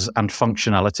and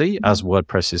functionality as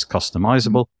WordPress is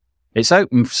customizable. It's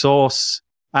open source,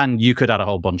 and you could add a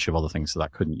whole bunch of other things to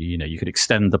that, couldn't you? You know, you could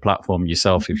extend the platform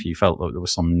yourself if you felt that there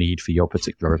was some need for your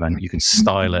particular event. You can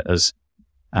style it as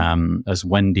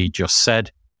Wendy just said,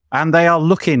 and they are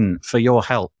looking for your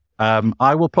help.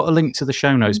 I will put a link to the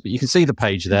show notes, but you can see the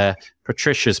page there,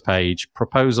 Patricia's page,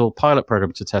 proposal, pilot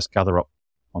program to test GatherUp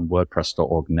on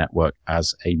WordPress.org network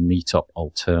as a Meetup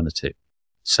alternative.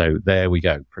 So there we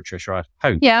go, Patricia. I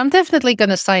hope. Yeah, I'm definitely going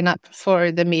to sign up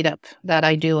for the meetup that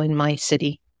I do in my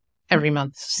city every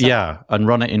month. So. Yeah, and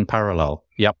run it in parallel.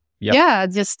 Yep. Yeah,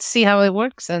 just see how it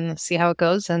works and see how it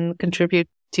goes and contribute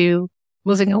to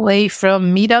moving away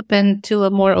from Meetup and to a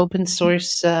more open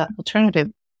source alternative.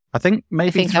 I think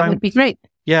that would be great.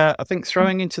 Yeah, I think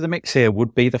throwing into the mix here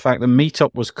would be the fact that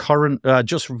Meetup was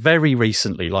just very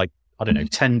recently, like, I don't know,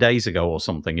 10 days ago or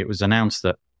something, it was announced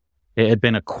that it had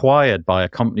been acquired by a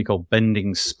company called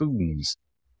Bending Spoons,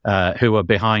 who are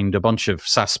behind a bunch of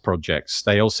SaaS projects.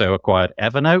 They also acquired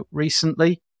Evernote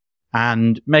recently.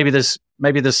 And maybe there's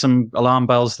some alarm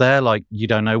bells there, like you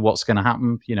don't know what's going to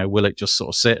happen. You know, will it just sort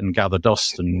of sit and gather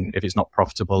dust? And if it's not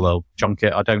profitable, they'll junk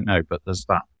it. I don't know, but there's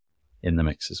that in the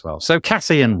mix as well. So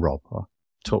Cassie and Rob, I'll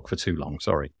talk for too long.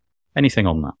 Sorry. Anything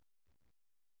on that?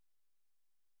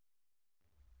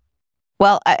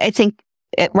 Well, I think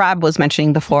Rob was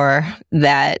mentioning before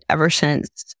that ever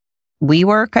since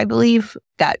WeWork, I believe,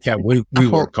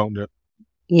 WeWork owned it.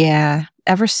 Yeah.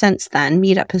 Ever since then,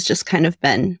 Meetup has just kind of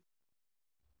been,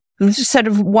 I've just sort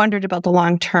of wondered about the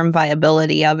long-term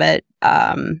viability of it.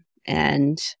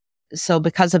 And so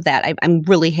because of that, I'm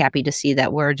really happy to see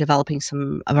that we're developing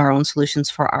some of our own solutions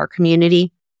for our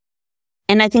community.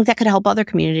 And I think that could help other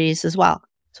communities as well.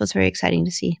 So it's very exciting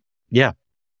to see. Yeah.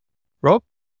 Rob?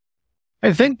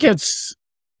 I think it's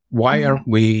why aren't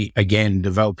we, again,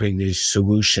 developing these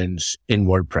solutions in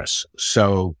WordPress?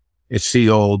 So it's the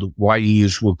old, why do you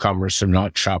use WooCommerce and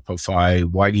not Shopify?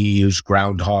 Why do you use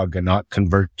Groundhog and not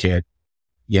ConvertKit?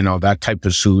 You know, that type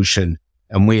of solution.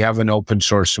 And we have an open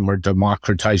source and we're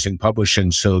democratizing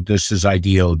publishing. So this is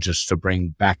ideal just to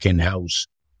bring back in-house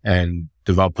and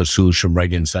develop a solution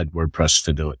right inside WordPress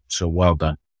to do it. So well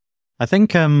done. I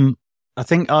think I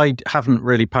haven't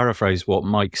really paraphrased what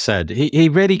Mike said. He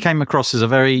really came across as a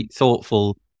very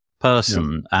thoughtful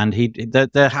person, and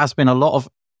there has been a lot of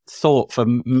thought for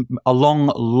a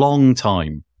long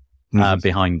time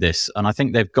behind this, and I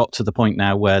think they've got to the point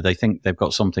now where they think they've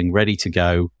got something ready to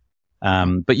go.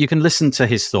 But you can listen to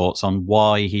his thoughts on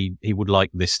why he would like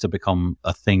this to become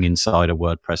a thing inside of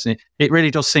WordPress. And it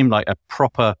really does seem like a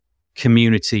proper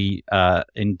community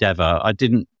endeavor. I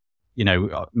didn't, he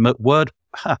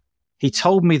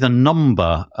told me the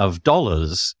number of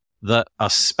dollars that are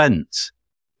spent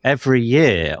every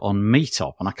year on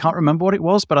Meetup, and I can't remember what it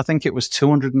was, but I think it was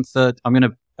 230.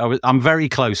 I'm very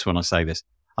close when I say this.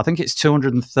 I think it's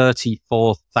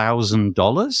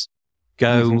 $234,000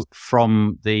 go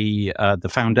from the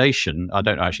foundation. I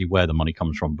don't know actually where the money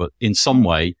comes from, but in some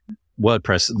way,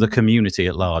 WordPress, the community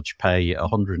at large, pay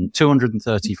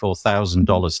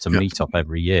 $234,000 to Meetup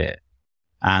every year,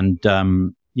 and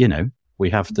we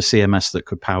have the CMS that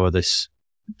could power this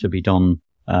to be done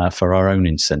for our own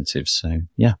incentives. So,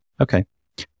 yeah. Okay.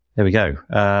 There we go.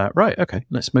 Right. Okay.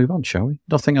 Let's move on, shall we?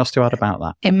 Nothing else to add about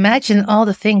that. Imagine all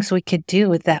the things we could do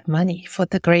with that money for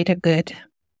the greater good.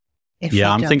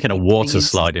 Yeah, I'm thinking a water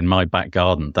slide in my back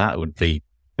garden. That would be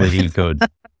really good.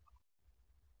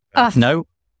 No?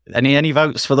 Any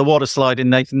votes for the water slide in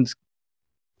Nathan's?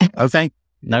 Okay.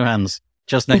 No hands.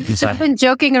 Just Nathan's. I've been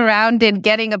joking around in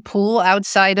getting a pool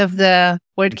outside of the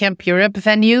WordCamp Europe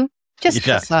venue. Just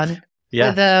for fun. Yeah.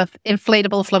 With a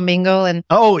inflatable flamingo and...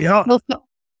 Oh, yeah.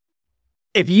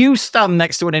 If you stand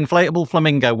next to an inflatable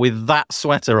flamingo with that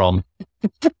sweater on,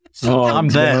 I'm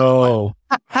there. No.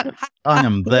 I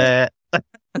am there.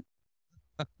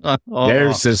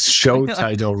 There's this show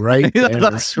title right there.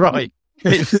 That's right.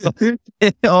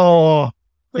 It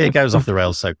goes off the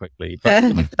rails so quickly.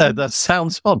 But, that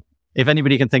sounds fun. If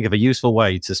anybody can think of a useful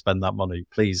way to spend that money,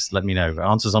 please let me know.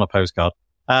 Answers on a postcard.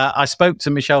 I spoke to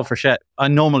Michelle Frechette. I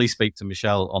normally speak to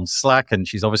Michelle on Slack, and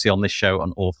she's obviously on this show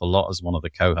an awful lot as one of the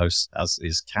co-hosts, as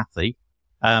is Kathy.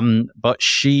 But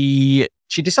she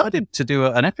decided to do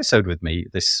an episode with me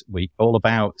this week all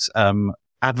about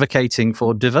advocating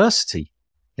for diversity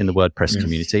in the WordPress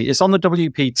community. It's on the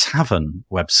WP Tavern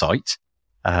website,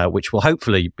 which will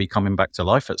hopefully be coming back to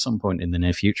life at some point in the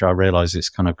near future. I realize it's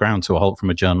kind of ground to a halt from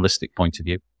a journalistic point of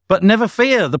view. But never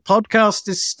fear, the podcast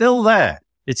is still there.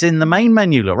 It's in the main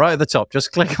menu, look, right at the top.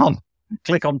 Just click on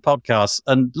podcasts,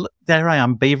 and look, there I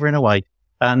am, beavering away.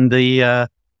 And the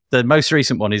most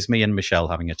recent one is me and Michelle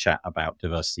having a chat about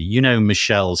diversity. You know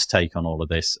Michelle's take on all of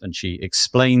this, and she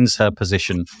explains her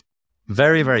position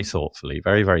very, very thoughtfully,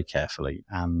 very, very carefully.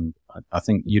 And I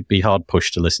think you'd be hard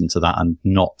pushed to listen to that and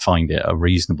not find it a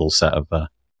reasonable set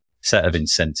of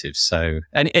incentives. So,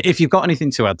 and if you've got anything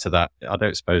to add to that, I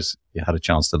don't suppose you had a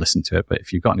chance to listen to it, but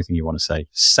if you've got anything you want to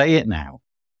say it now,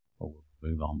 or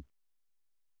we'll move on.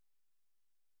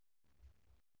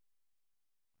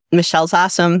 Michelle's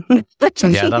awesome. Yeah,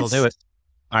 that'll do it.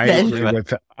 I agree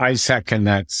with it. I second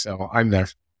that, so I'm there.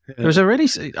 There was a really,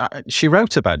 she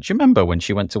wrote about, do you remember when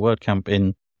she went to WordCamp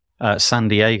in San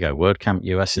Diego, WordCamp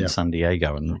US in San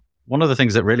Diego? And one of the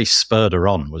things that really spurred her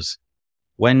on was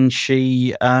when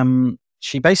she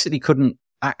basically couldn't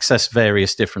access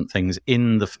various different things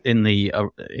in the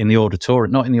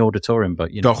auditorium, not in the auditorium,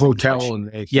 but, you know, the hotel.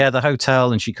 The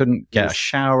hotel, and she couldn't get a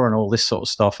shower and all this sort of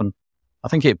stuff. And I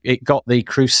think it got the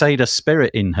crusader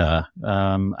spirit in her.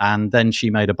 And then she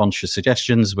made a bunch of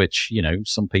suggestions, which, you know,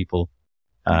 some people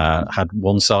had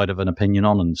one side of an opinion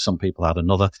on and some people had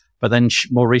another. But then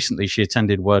more recently, she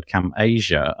attended WordCamp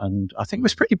Asia, and I think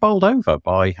was pretty bowled over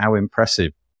by how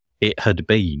impressive it had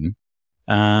been.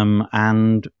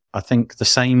 And I think the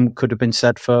same could have been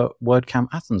said for WordCamp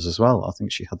Athens as well. I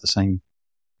think she had the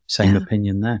same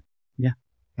opinion there. Yeah.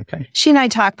 Okay. She and I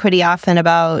talk pretty often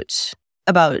about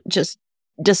just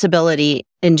disability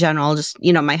in general. Just,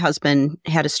 you know, my husband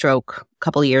had a stroke a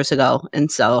couple of years ago.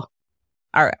 And so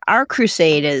our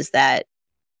crusade is that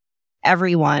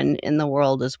everyone in the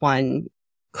world is one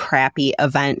crappy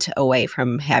event away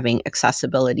from having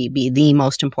accessibility be the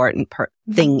most important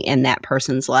thing in that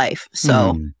person's life.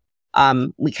 So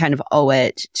we kind of owe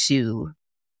it to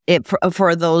it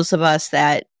for those of us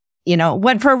that, you know,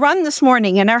 went for a run this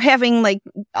morning and are having like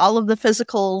all of the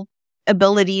physical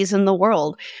abilities in the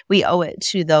world. We owe it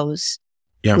to those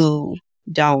who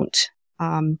don't,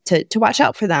 to watch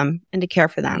out for them and to care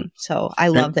for them. So I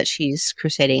love that she's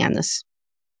crusading on this.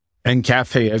 And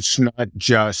Kathy, it's not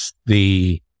just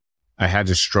I had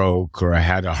a stroke or I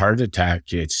had a heart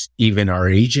attack. It's even our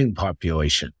aging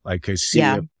population. Like I see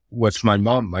it with my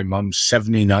mom. My mom's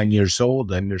 79 years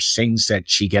old, and there's things that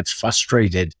she gets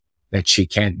frustrated that she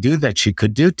can't do that she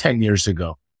could do 10 years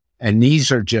ago. And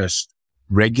these are just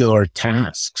regular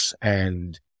tasks.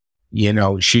 And, you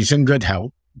know, she's in good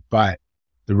health, but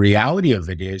the reality of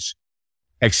it is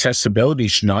accessibility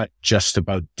is not just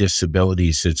about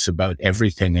disabilities. It's about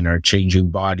everything in our changing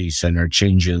bodies and our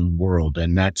changing world.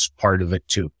 And that's part of it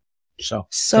too.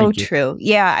 So true.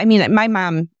 Yeah. I mean, my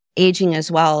mom aging as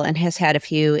well and has had a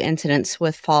few incidents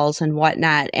with falls and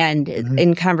whatnot. And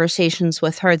in conversations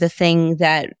with her, the thing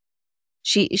that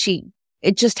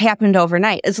it just happened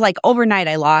overnight. It's like overnight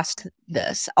I lost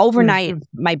this. Overnight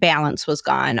my balance was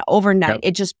gone. Overnight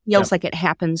it just feels like it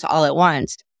happens all at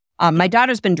once. My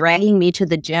daughter's been dragging me to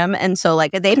the gym, and so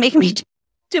like they make me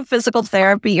do physical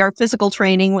therapy or physical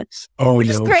training, which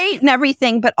is great and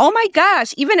everything. But oh my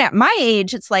gosh, even at my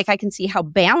age, it's like I can see how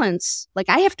balance, like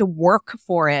I have to work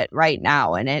for it right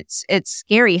now, and it's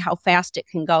scary how fast it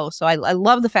can go. So I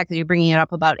love the fact that you're bringing it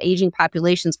up about aging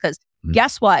populations, because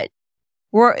guess what?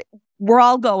 We're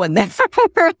all going there.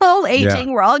 We're all aging.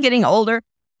 Yeah. We're all getting older.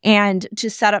 And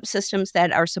to set up systems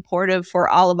that are supportive for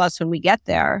all of us when we get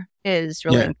there, is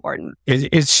really important.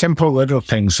 It's simple little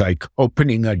things like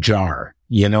opening a jar.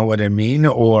 You know what I mean?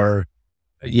 Or,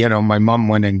 my mom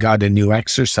went and got a new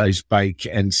exercise bike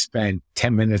and spent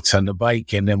 10 minutes on the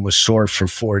bike and then was sore for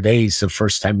 4 days, the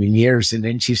first time in years. And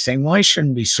then she's saying, well, I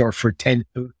shouldn't be sore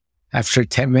after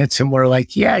 10 minutes. And we're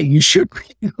like, yeah, you should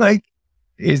be. Like,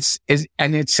 it's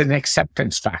an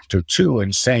acceptance factor too.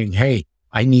 And saying, hey,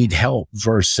 I need help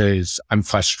versus I'm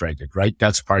frustrated, right?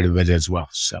 That's part of it as well.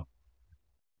 So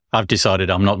I've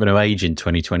decided I'm not going to age in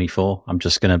 2024. I'm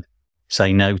just going to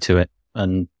say no to it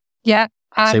and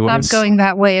I'm going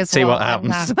that way as see well. what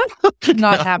happens.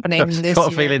 Not happening this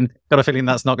got year. Got a feeling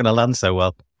that's not going to land so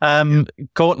well.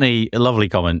 Courtney, a lovely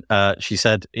comment. She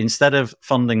said, instead of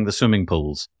funding the swimming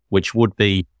pools, which would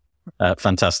be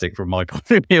fantastic from my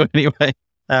point of view anyway,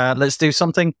 let's do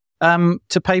something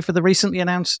to pay for the recently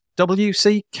announced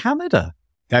WC Canada.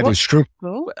 That is true.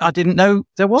 I didn't know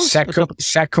there was.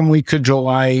 Second week of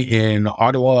July in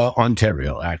Ottawa,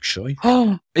 Ontario, actually.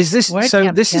 Oh, is this,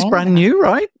 WordCamp this is Canada. brand new,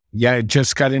 right? Yeah, it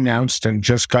just got announced and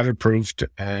just got approved.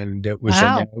 And it was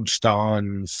announced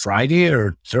on Friday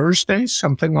or Thursday,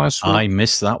 something last week. I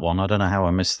missed that one. I don't know how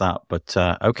I missed that. But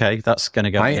okay, that's going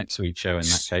to go next week's show in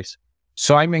that case.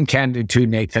 So I'm in Canada too,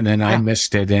 Nathan, and I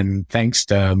missed it. And thanks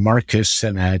to Marcus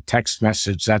and a text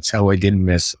message, that's how I didn't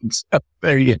miss it. So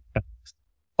there you go.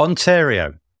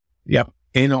 Ontario. Yep,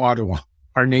 in Ottawa,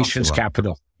 our nation's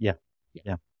capital. Yeah.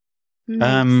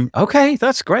 Nice. Okay,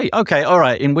 that's great. Okay, all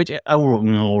right.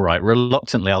 All right.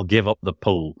 Reluctantly, I'll give up the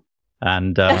pool.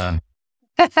 And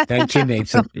thank you,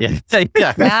 Nathan. yeah.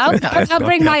 I'll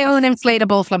bring my own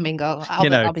inflatable flamingo.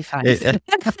 I'll be fine.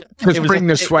 Just bring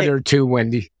the sweater too,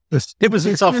 Wendy. It was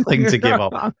a tough thing to give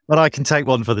up, but I can take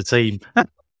one for the team.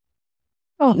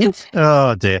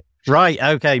 Oh dear. Right.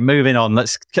 Okay. Moving on.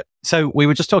 So we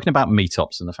were just talking about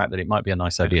meetups and the fact that it might be a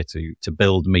nice idea to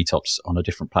build meetups on a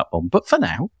different platform. But for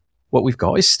now, what we've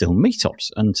got is still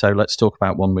meetups. And so let's talk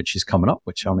about one which is coming up,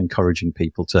 which I'm encouraging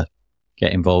people to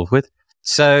get involved with.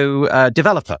 So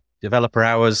developer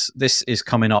hours. This is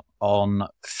coming up on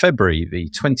February the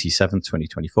 27th,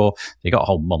 2024. You got a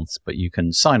whole month, but you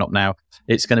can sign up now.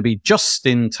 It's going to be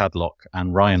Justin Tadlock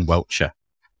and Ryan Welcher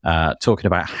talking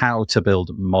about how to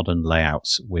build modern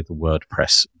layouts with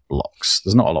WordPress blocks.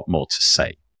 There's not a lot more to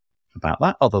say about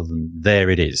that other than there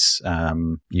it is.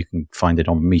 You can find it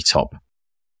on meetup.com.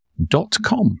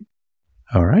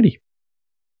 Alrighty.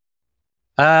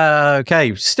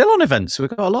 Okay, still on events. We've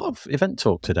got a lot of event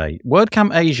talk today.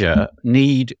 WordCamp Asia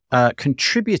need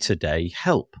contributor day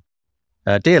help.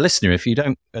 Dear listener, if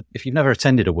you've never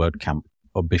attended a WordCamp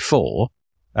or before,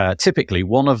 typically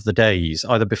one of the days,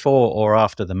 either before or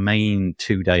after the main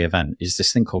 2-day event, is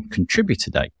this thing called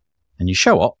Contributor Day. And you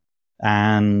show up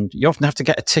and you often have to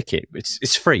get a ticket.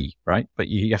 It's free, right? But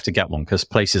you have to get one because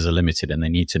places are limited and they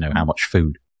need to know how much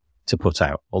food to put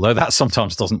out. Although that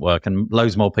sometimes doesn't work and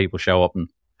loads more people show up and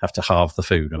have to halve the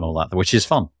food and all that, which is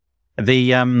fun. Was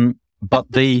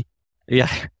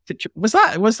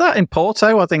that in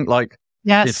Porto? I think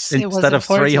yes, instead of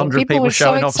 300 people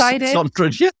showing up,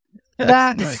 600.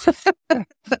 Yeah.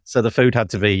 So the food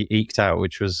had to be eked out,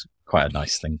 which was quite a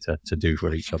nice thing to do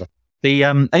for each other.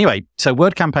 Anyway, so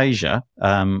WordCamp Asia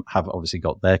have obviously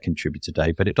got their contributor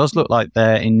day, but it does look like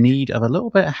they're in need of a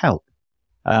little bit of help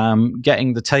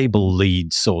getting the table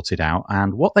lead sorted out.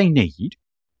 And what they need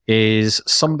is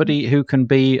somebody who can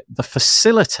be the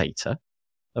facilitator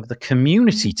of the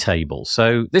community table.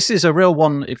 So this is a real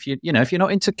one. If you're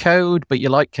not into code, but you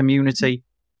like community,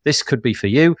 this could be for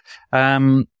you.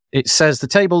 It says the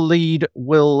table lead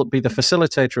will be the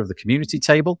facilitator of the community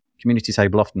table. Community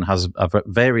table often has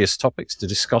various topics to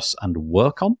discuss and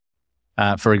work on.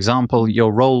 For example,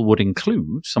 your role would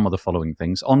include some of the following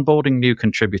things: onboarding new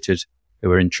contributors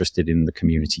who are interested in the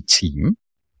community team,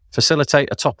 facilitate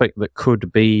a topic that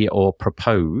could be or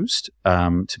proposed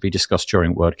to be discussed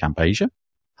during WordCamp Asia,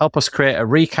 help us create a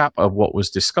recap of what was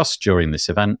discussed during this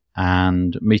event,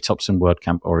 and meetups and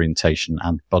WordCamp orientation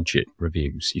and budget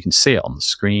reviews. You can see it on the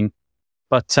screen.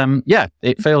 But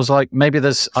it feels like maybe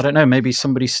maybe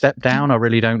somebody stepped down. I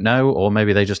really don't know. Or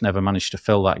maybe they just never managed to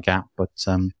fill that gap, but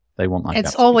they want that gap.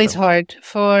 It's always hard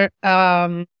for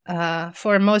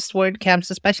most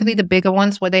WordCamps, especially the bigger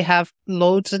ones where they have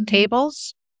loads of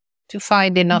tables, to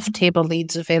find enough table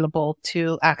leads available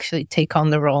to actually take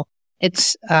on the role.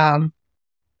 It's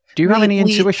do you have any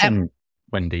intuition,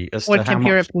 Wendy, as to how WordCamp much?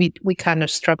 Europe, we kind of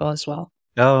struggle as well.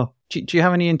 Oh, do you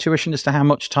have any intuition as to how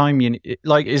much time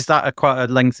is that quite a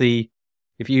lengthy?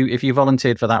 If you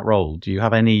volunteered for that role, do you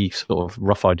have any sort of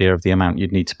rough idea of the amount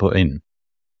you'd need to put in?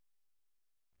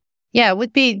 Yeah, it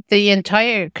would be the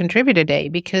entire contributor day,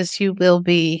 because you will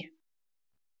be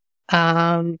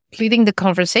leading the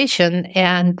conversation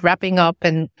and wrapping up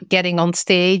and getting on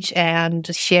stage and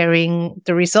sharing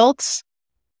the results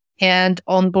and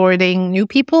onboarding new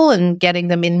people and getting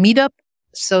them in Meetup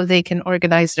so they can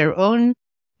organize their own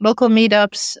local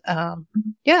meetups.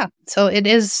 So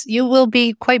you will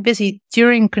be quite busy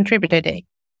during Contributor Day.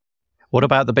 What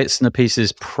about the bits and the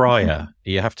pieces prior?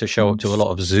 Do you have to show up to a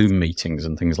lot of Zoom meetings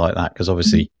and things like that? Because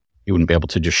obviously you wouldn't be able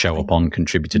to just show up on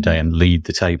Contributor Day and lead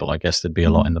the table. I guess there'd be a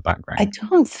lot in the background. I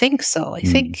don't think so.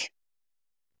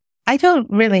 I don't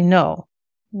really know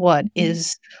what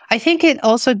is. I think it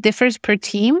also differs per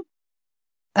team.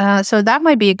 So that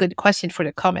might be a good question for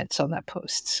the comments on that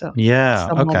post. So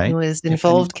someone who is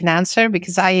involved can answer,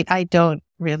 because I don't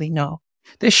really know.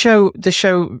 This show,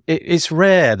 it's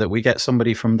rare that we get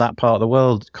somebody from that part of the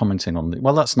world commenting on it.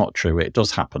 Well, that's not true. It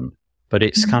does happen. But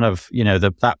it's kind of,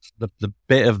 the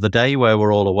bit of the day where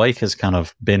we're all awake has kind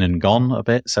of been and gone a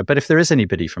bit. So, but if there is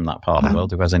anybody from that part of the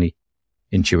world who has any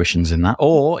intuitions in that,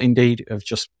 or indeed have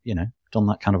just, done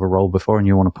that kind of a role before and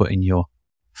you want to put in your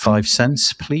 5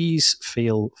 cents, please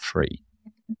feel free.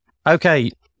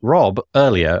 Okay. Rob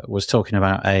earlier was talking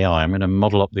about AI. I'm going to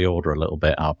model up the order a little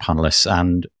bit, our panelists,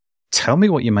 and tell me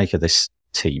what you make of this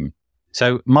team.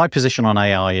 So my position on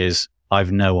AI is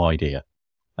I've no idea.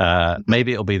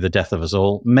 Maybe it'll be the death of us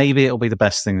all. Maybe it'll be the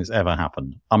best thing that's ever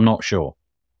happened. I'm not sure.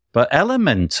 But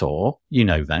Elementor, you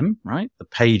know them, right? The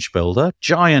page builder,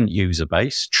 giant user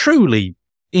base, truly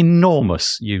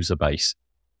enormous user base.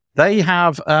 They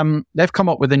have, they've come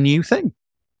up with a new thing,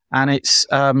 and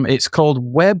it's called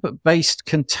web-based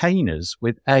containers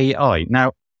with AI.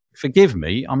 Now, forgive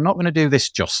me, I'm not going to do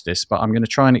this justice, but I'm going to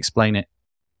try and explain it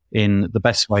in the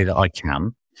best way that I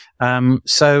can.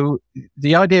 So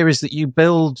the idea is that you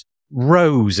build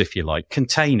rows, if you like,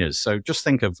 containers. So just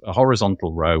think of a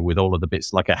horizontal row with all of the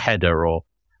bits like a header, or,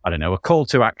 I don't know, a call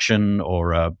to action,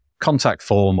 or a contact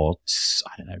form, or,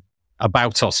 I don't know,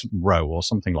 about us row or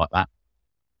something like that.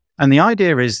 And the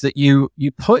idea is that you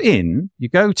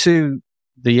go to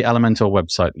the Elementor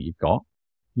website that you've got,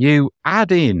 you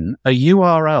add in a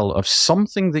URL of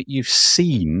something that you've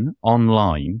seen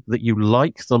online that you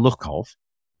like the look of.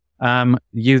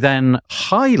 You then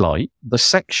highlight the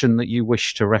section that you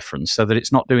wish to reference so that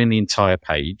it's not doing the entire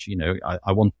page.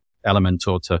 I want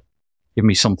Elementor to give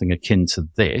me something akin to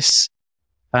this.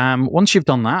 Once you've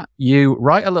done that, you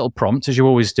write a little prompt, as you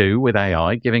always do with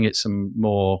AI, giving it some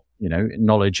more,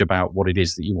 knowledge about what it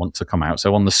is that you want to come out.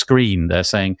 So on the screen, they're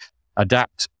saying,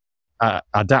 adapt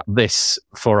this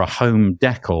for a home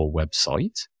decor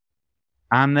website.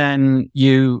 And then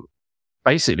you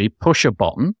basically push a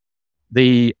button.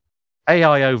 The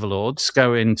AI overlords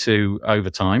go into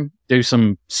overtime, do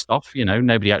some stuff,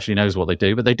 nobody actually knows what they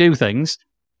do, but they do things.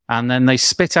 And then they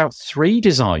spit out 3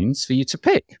 designs for you to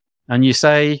pick. And you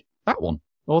say, that one,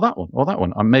 or that one, or that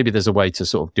one. And maybe there's a way to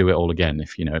sort of do it all again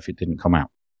if it didn't come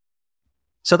out.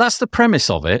 So that's the premise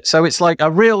of it. So it's like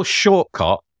a real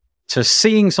shortcut to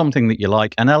seeing something that you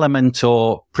like, an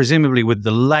Elementor, presumably with the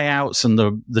layouts and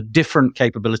the different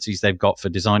capabilities they've got for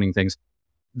designing things.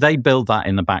 They build that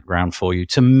in the background for you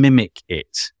to mimic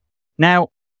it. Now,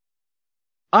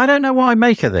 I don't know what I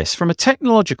make of this. From a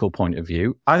technological point of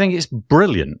view, I think it's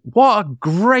brilliant. What a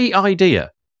great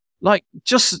idea. Like,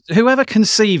 just whoever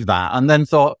conceived that and then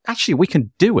thought, actually, we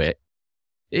can do it.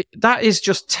 That is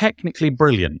just technically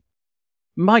brilliant.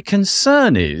 My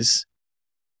concern is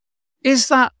it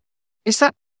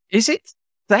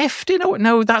theft?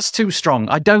 No, that's too strong.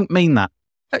 I don't mean that.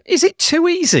 Is it too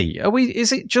easy?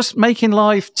 Is it just making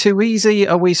life too easy?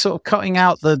 Are we sort of cutting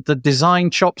out the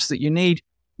design chops that you need?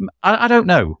 I don't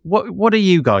know. What do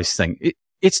you guys think?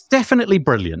 It's definitely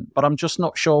brilliant, but I'm just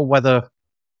not sure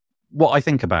what I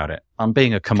think about it. I'm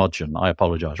being a curmudgeon. I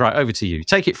apologize. Right, over to you.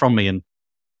 Take it from me and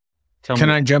tell me. Can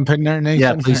I jump in there, Nathan?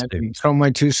 Yeah, please do. Throw my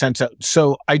 2 cents out.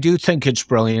 So I do think it's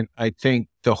brilliant. I think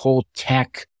the whole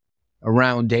tech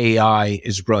around AI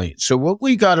is brilliant. So what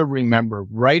we got to remember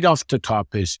right off the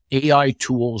top is AI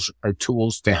tools are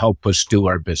tools to help us do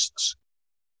our business.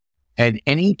 And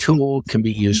any tool can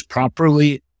be used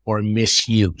properly or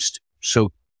misused.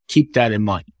 So keep that in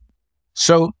mind.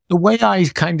 So the way I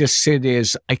kind of sit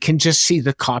is I can just see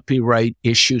the copyright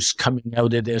issues coming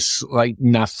out of this like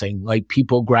nothing, like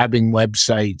people grabbing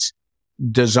websites,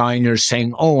 designers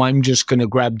saying, oh, I'm just going to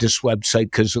grab this website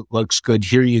because it looks good.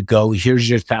 Here you go. Here's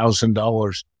your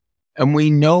 $1,000. And we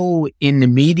know in the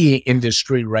media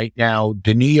industry right now,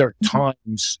 the New York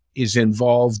Times is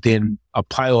involved in a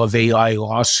pile of AI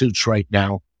lawsuits right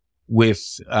now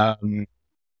with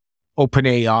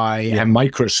OpenAI and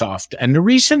Microsoft. And the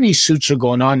reason these suits are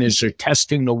going on is they're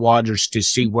testing the waters to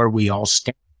see where we all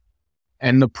stand.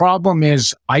 And the problem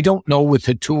is, I don't know with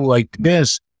a tool like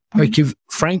this, like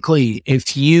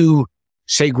if you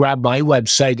say, grab my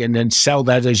website and then sell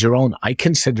that as your own, I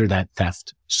consider that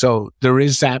theft. So there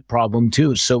is that problem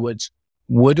too. So it's,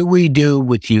 what do we do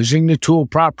with using the tool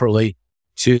properly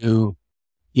to,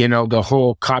 the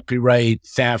whole copyright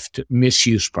theft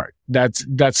misuse part?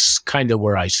 That's kind of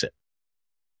where I sit.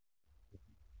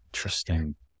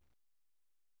 Interesting.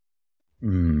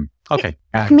 Okay.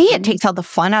 To me, it takes all the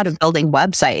fun out of building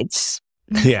websites.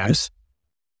 Yes.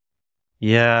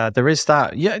 Yeah, there is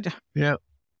that. Yeah.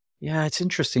 Yeah, it's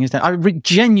interesting, isn't it? I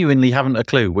genuinely haven't a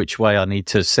clue which way I need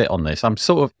to sit on this.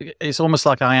 It's almost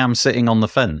like I am sitting on the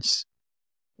fence.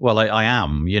 Well, I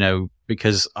am,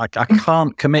 because I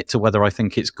can't commit to whether I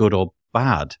think it's good or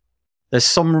bad. There's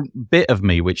some bit of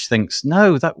me which thinks,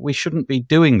 no, that we shouldn't be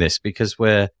doing this because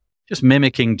we're just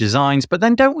mimicking designs. But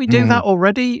then don't we do that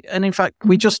already? And in fact,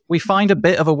 we find a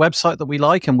bit of a website that we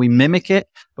like and we mimic it,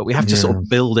 but we have to sort of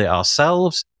build it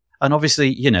ourselves. And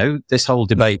obviously, this whole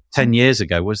debate 10 years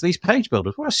ago was these page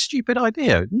builders. What a stupid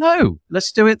idea. No,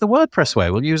 let's do it the WordPress way.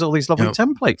 We'll use all these lovely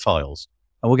template files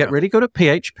and we'll get really good at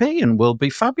PHP and we'll be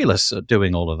fabulous at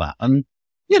doing all of that. And,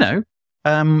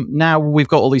 now we've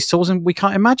got all these tools and we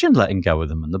can't imagine letting go of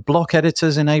them. And the block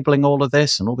editors enabling all of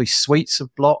this and all these suites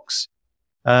of blocks.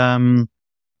 Kathy,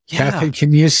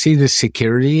 can you see the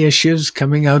security issues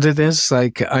coming out of this?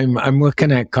 Like I'm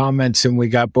looking at comments and we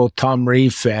got both Tom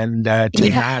Reef and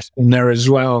Tim Ashton there as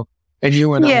well. And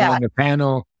you and I on the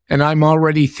panel. And I'm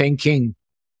already thinking,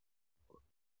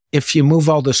 if you move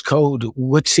all this code,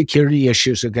 what security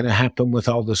issues are going to happen with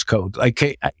all this code? Like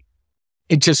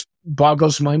it just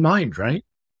boggles my mind, right?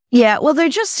 Yeah, well, they're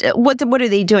just, what are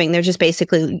they doing? They're just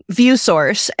basically view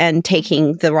source and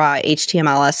taking the raw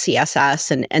HTML,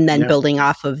 CSS, and then building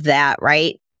off of that,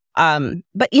 right?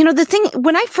 But the thing,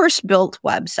 when I first built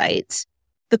websites,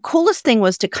 the coolest thing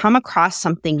was to come across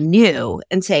something new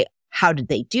and say, how did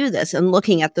they do this? And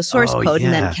looking at the source code,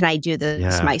 and then can I do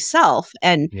this myself?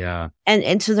 And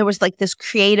so there was like this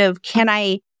creative, can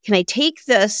I take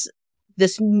this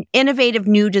innovative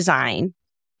new design,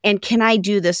 and can I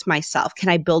do this myself? Can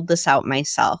I build this out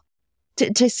myself?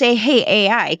 To say, hey,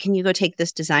 AI, can you go take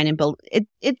this design and build it?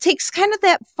 It takes kind of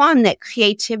that fun, that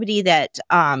creativity, that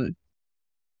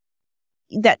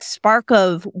spark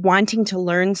of wanting to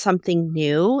learn something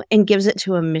new, and gives it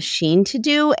to a machine to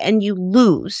do. And you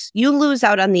lose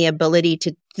out on the ability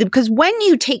to, because when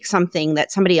you take something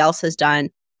that somebody else has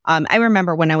done, I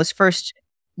remember when I was first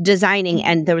designing,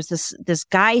 and there was this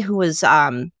guy who was,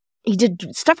 he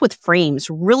did stuff with frames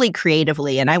really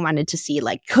creatively. And I wanted to see,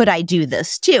 like, could I do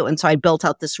this too? And so I built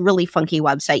out this really funky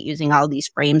website using all these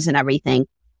frames and everything.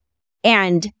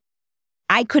 And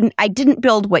I didn't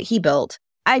build what he built.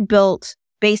 I built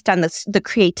based on the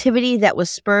creativity that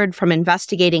was spurred from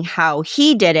investigating how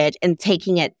he did it and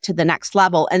taking it to the next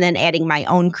level, and then adding my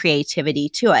own creativity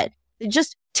to it.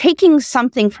 Just taking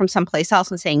something from someplace else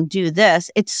and saying, do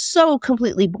this, it's so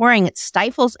completely boring. It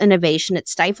stifles innovation. It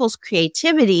stifles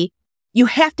creativity. You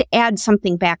have to add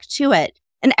something back to it.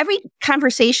 And every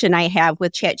conversation I have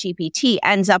with ChatGPT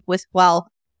ends up with, well,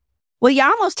 you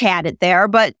almost had it there,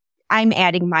 but I'm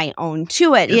adding my own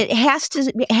to it. It has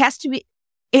to be,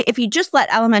 if you just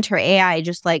let elementary AI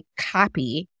just like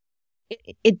copy,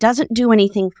 it doesn't do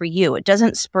anything for you. It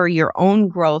doesn't spur your own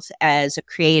growth as a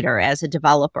creator, as a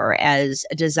developer, as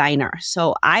a designer.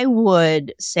 So I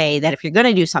would say that if you're going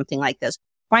to do something like this,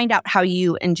 find out how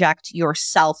you inject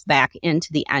yourself back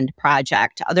into the end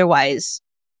project. Otherwise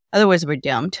we're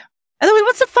doomed. Otherwise,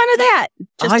 what's the fun of that?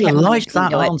 I like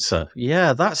that answer.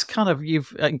 Yeah, that's kind of, you've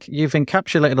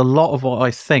encapsulated a lot of what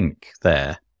I think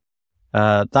there.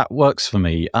 That works for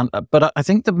me. But I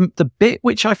think the bit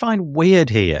which I find weird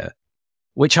here,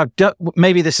 which I've done,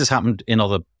 maybe this has happened in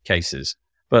other cases,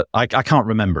 but I can't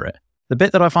remember it. The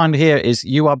bit that I find here is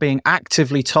you are being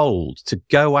actively told to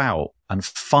go out and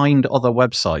find other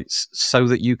websites so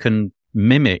that you can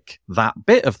mimic that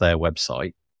bit of their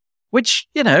website, which,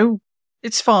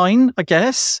 it's fine, I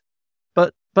guess.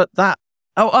 But that,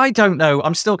 I don't know.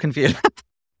 I'm still confused.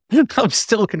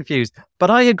 But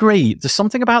I agree. There's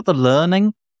something about the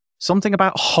learning, something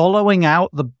about hollowing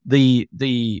out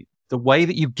the way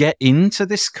that you get into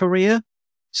this career.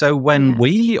 So when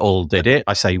we all did it,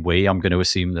 I say we, I'm going to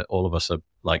assume that all of us are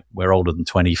like, we're older than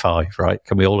 25, right?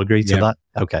 Can we all agree to that?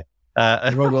 Okay.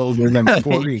 We're older than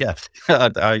 40. Yeah.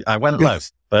 I went low,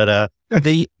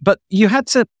 but you had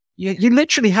to, you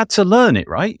literally had to learn it,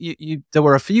 right? There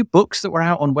were a few books that were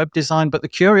out on web design, but the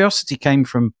curiosity came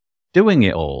from doing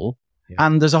it all. Yeah.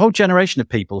 And there's a whole generation of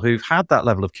people who've had that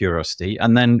level of curiosity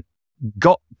and then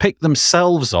picked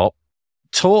themselves up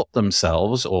taught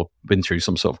themselves or been through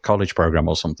some sort of college program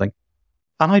or something.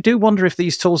 And I do wonder if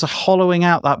these tools are hollowing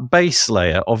out that base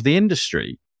layer of the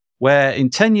industry, where in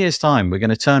 10 years' time, we're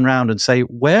going to turn around and say,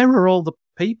 where are all the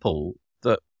people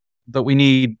that we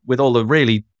need with all the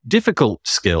really difficult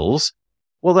skills?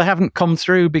 Well, they haven't come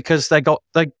through because they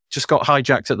just got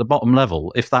hijacked at the bottom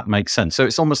level, if that makes sense. So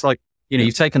it's almost like,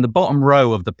 you've taken the bottom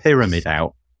row of the pyramid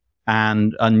out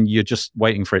and you're just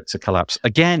waiting for it to collapse.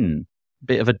 Again,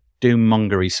 bit of a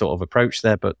doom-mongery sort of approach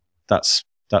there, but that's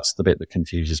the bit that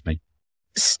confuses me.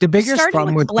 The biggest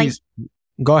problem with these...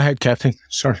 Go ahead, Kathy.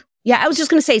 Sorry. Yeah, I was just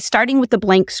going to say, starting with the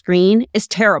blank screen is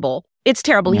terrible. It's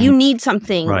terrible. You need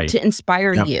something to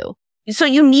inspire you. So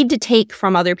you need to take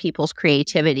from other people's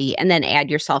creativity and then add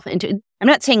yourself into it. I'm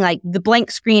not saying like the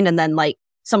blank screen and then like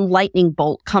some lightning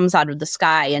bolt comes out of the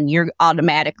sky and you're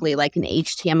automatically like an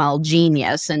HTML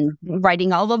genius and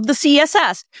writing all of the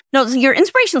CSS. No, your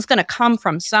inspiration is going to come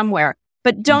from somewhere,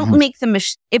 but don't make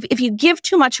the if you give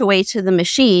too much away to the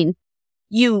machine,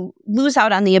 you lose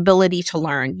out on the ability to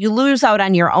learn. You lose out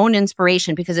on your own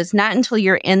inspiration, because it's not until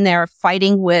you're in there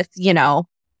fighting with CSS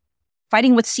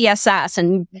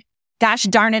and gosh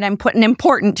darn it, I'm putting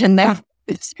important in there.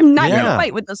 I'm not going to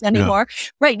fight with this anymore. Yeah.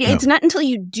 Right. Yeah. It's not until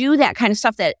you do that kind of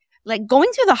stuff that, like, going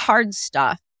through the hard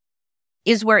stuff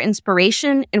is where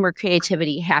inspiration and where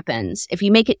creativity happens. If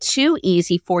you make it too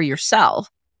easy for yourself,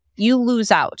 you lose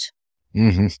out.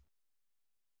 Mm-hmm.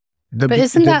 But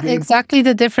isn't that exactly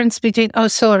the difference between... Oh,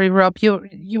 sorry, Rob,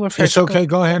 you were first. It's okay.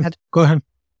 Go ahead. Go ahead.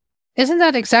 Isn't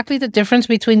that exactly the difference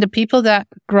between the people that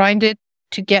grinded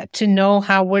to get to know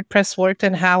how WordPress worked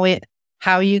and how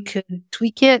you could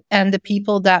tweak it, and the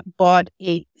people that bought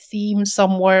a theme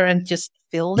somewhere and just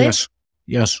filled it?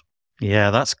 Yes. Yeah,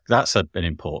 that's an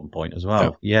important point as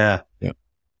well. Yeah.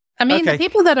 I mean, the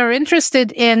people that are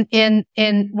interested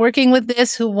in working with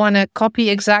this, who want to copy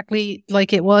exactly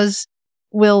like it was,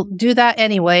 will do that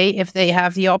anyway if they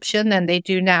have the option, and they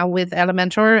do now with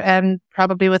Elementor and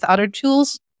probably with other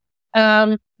tools.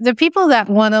 The people that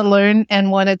want to learn and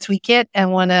want to tweak it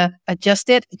and want to adjust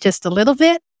it just a little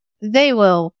bit, they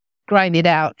will grind it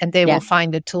out, and they will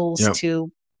find the tools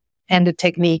and the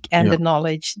technique and the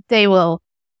knowledge. They will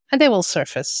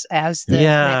surface as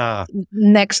the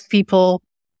next people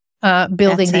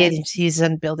building the agencies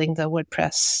and building the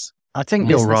WordPress. I think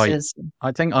you're right.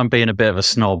 I think I'm being a bit of a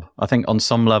snob. I think on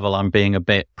some level I'm being a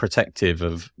bit protective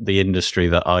of the industry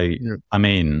that I'm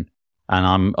in, and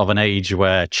I'm of an age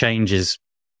where change is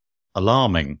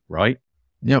alarming, right?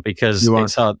 Yeah, because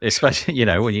it's hard, especially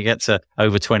when you get to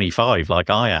over 25, like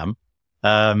I am.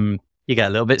 You get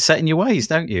a little bit set in your ways,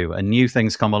 don't you? And new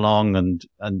things come along, and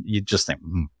you just think,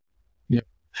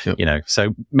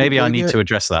 So maybe I need to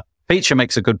address that. Feature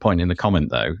makes a good point in the comment,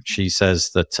 though. She says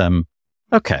that.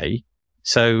 Okay,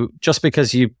 so just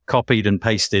because you copied and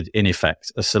pasted, in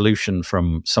effect, a solution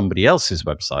from somebody else's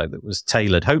website that was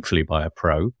tailored, hopefully by a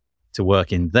pro, to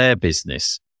work in their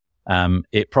business,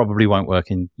 it probably won't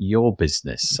work in your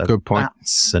business. So good point.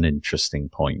 That's an interesting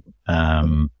point.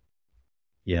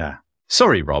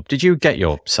 Sorry, Rob, did you get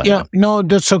your say? Yeah, no,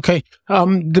 that's okay.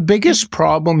 The biggest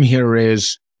problem here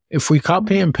is if we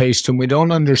copy and paste and we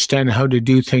don't understand how to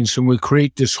do things, and we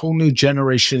create this whole new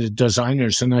generation of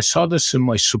designers, and I saw this in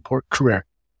my support career.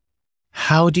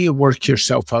 How do you work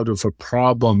yourself out of a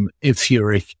problem if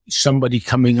you're somebody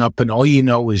coming up and all you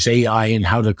know is AI and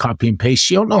how to copy and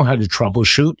paste? You don't know how to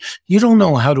troubleshoot. You don't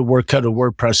know how to work out a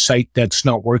WordPress site that's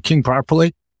not working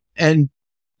properly. And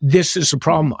this is a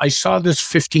problem. I saw this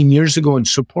 15 years ago in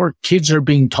support. Kids are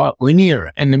being taught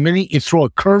linear, and the minute you throw a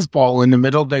curveball in the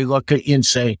middle, they look at you and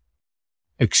say,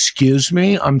 excuse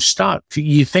me, I'm stuck.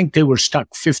 You think they were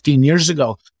stuck 15 years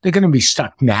ago. They're going to be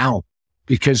stuck now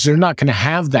because they're not going to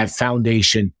have that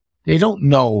foundation. They don't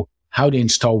know how to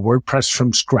install WordPress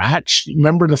from scratch.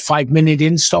 Remember the 5-minute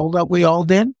install that we all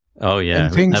did? Oh, yeah.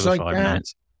 And things like 5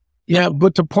 minutes. Yeah,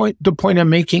 but the point I'm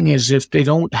making is if they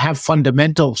don't have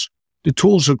fundamentals, the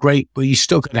tools are great, but you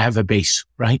still got to have a base,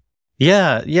 right?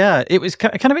 Yeah. It was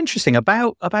kind of interesting.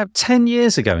 About 10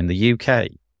 years ago in the UK,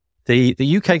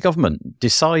 the UK government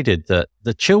decided that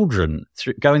the children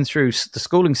going through the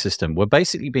schooling system were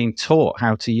basically being taught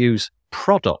how to use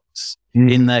products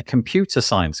in their computer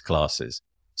science classes.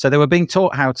 So they were being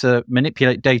taught how to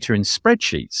manipulate data in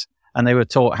spreadsheets, and they were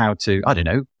taught how to,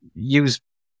 use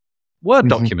Word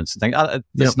documents and things.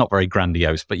 That's not very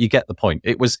grandiose, but you get the point.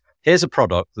 It was, here's a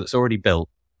product that's already built.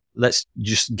 Let's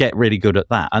just get really good at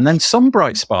that. And then some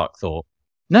bright spark thought,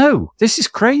 no, this is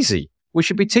crazy. We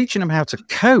should be teaching them how to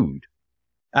code.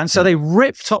 And so they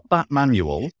ripped up that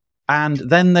manual, and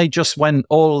then they just went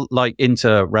all like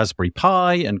into Raspberry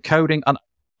Pi and coding. And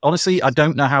honestly, I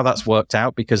don't know how that's worked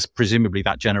out, because presumably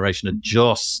that generation are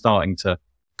just starting to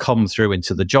come through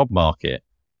into the job market.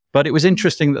 But it was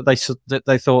interesting that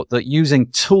they thought that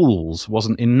using tools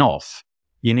wasn't enough.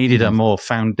 You needed a more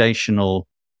foundational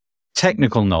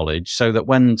technical knowledge, so that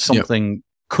when something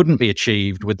couldn't be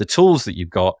achieved with the tools that you've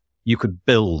got, you could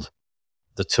build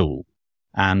the tool.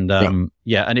 And and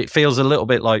it feels a little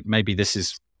bit like maybe this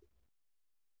is,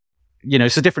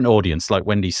 it's a different audience, like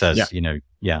Wendy says.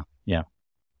 Yeah,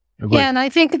 and I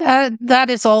think that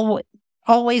is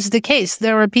always the case.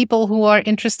 There are people who are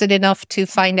interested enough to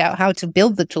find out how to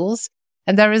build the tools,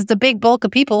 and there is the big bulk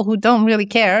of people who don't really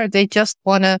care. They just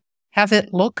want to have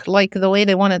it look like the way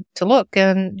they want it to look,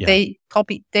 and they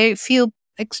feel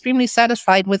extremely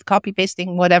satisfied with copy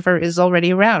pasting whatever is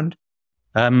already around.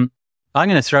 I'm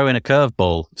going to throw in a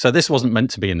curveball. So this wasn't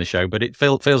meant to be in the show, but it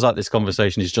feels like this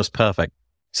conversation is just perfect.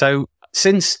 So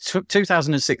since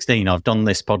 2016, I've done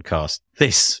this podcast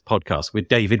with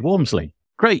David Wormsley.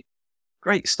 Great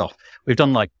stuff. We've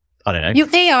done I don't know. You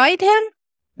AI'd him?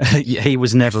 He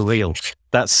was never real.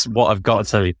 That's what I've got to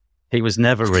tell you. He was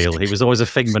never real. He was always a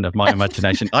figment of my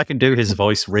imagination. I can do his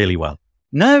voice really well.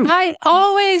 No. I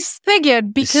always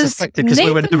figured, because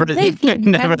we were never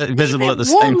visible at the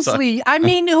same time. I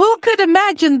mean, who could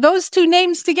imagine those two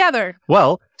names together?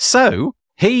 Well, so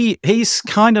he's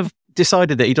kind of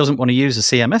decided that he doesn't want to use a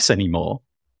CMS anymore.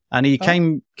 And he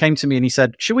came to me and he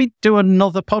said, should we do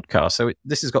another podcast? So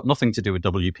this has got nothing to do with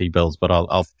WP Builds, but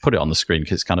I'll put it on the screen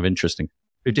because it's kind of interesting.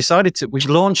 We've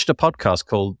launched a podcast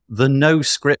called The No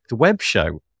Script Web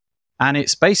Show. And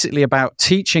it's basically about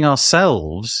teaching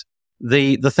ourselves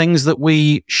the things that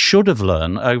we should have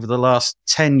learned over the last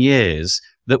 10 years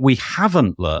that we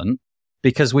haven't learned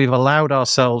because we've allowed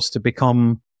ourselves to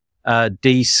become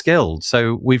de-skilled.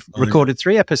 So we've recorded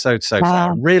 3 episodes so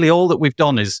far. Really, all that we've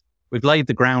done is we've laid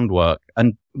the groundwork.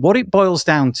 And what it boils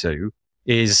down to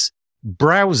is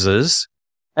browsers,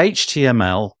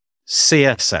 HTML,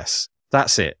 CSS.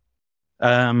 That's it.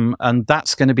 And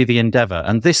that's going to be the endeavor.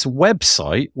 And this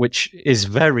website, which is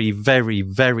very, very,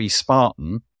 very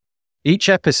Spartan, each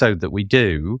episode that we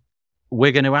do,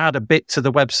 we're going to add a bit to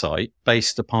the website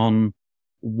based upon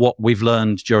what we've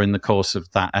learned during the course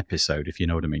of that episode, if you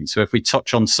know what I mean. So if we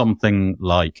touch on something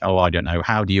like, I don't know,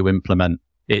 how do you implement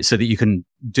it so that you can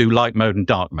do light mode and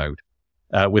dark mode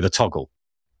with a toggle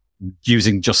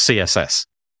using just CSS,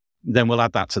 then we'll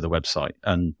add that to the website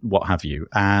and what have you.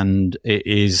 And it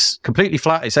is completely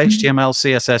flat. It's HTML,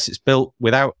 CSS. It's built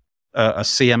without a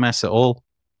CMS at all.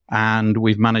 And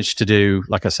we've managed to do,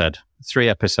 like I said, 3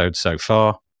 episodes so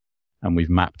far. And we've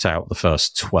mapped out the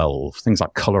first 12. Things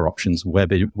like color options,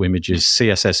 web images,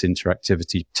 CSS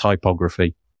interactivity,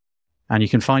 typography. And you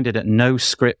can find it at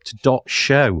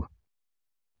noscript.show.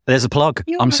 There's a plug.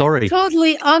 I'm sorry.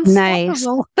 Totally unstoppable. Nice.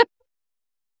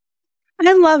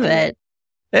 I love it.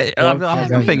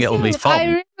 I think it'll be fun.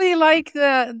 I really like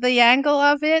the angle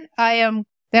of it. I am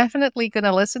definitely going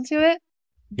to listen to it.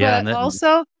 But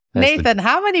also, Nathan,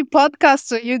 how many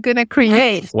podcasts are you going to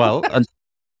create? Well,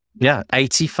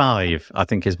 85, I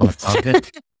think is my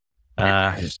target.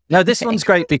 No, this one's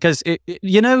great because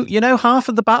half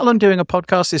of the battle on doing a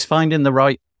podcast is finding the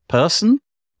right person.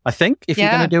 I think if you're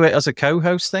going to do it as a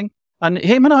co-host thing, and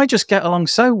him and I just get along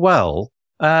so well.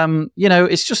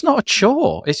 It's just not a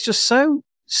chore. It's just so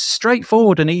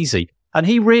straightforward and easy. And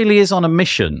he really is on a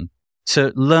mission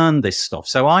to learn this stuff.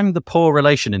 So I'm the poor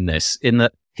relation in this, in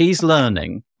that he's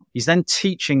learning. He's then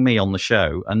teaching me on the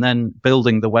show and then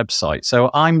building the website. So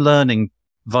I'm learning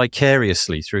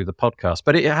vicariously through the podcast,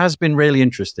 but it has been really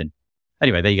interesting.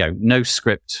 Anyway, there you go.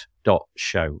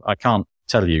 noscript.show. I can't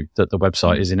tell you that the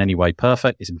website is in any way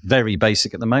perfect. It's very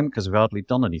basic at the moment because we've hardly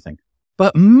done anything.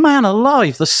 But man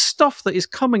alive, the stuff that is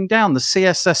coming down the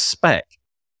CSS spec,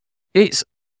 it's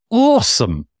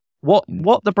awesome. What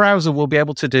the browser will be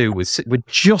able to do with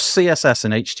just CSS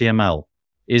and HTML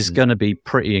is going to be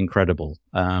pretty incredible.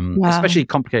 Especially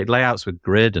complicated layouts with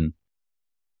grid and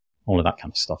all of that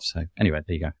kind of stuff. So anyway,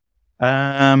 there you go.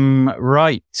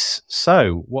 Right.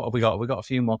 So what have we got? We've got a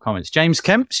few more comments. James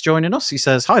Kemp's joining us. He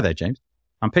says, hi there, James.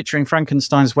 I'm picturing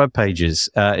Frankenstein's web pages.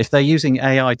 If they're using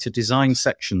AI to design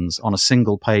sections on a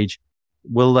single page,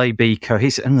 will they be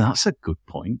cohesive? And that's a good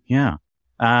point. Yeah.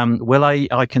 Will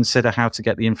I consider how to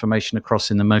get the information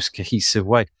across in the most cohesive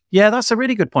way? Yeah, that's a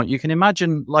really good point. You can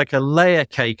imagine like a layer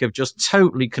cake of just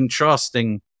totally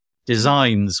contrasting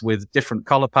designs with different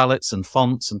color palettes and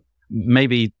fonts. And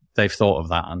maybe they've thought of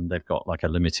that and they've got like a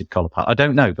limited color palette. I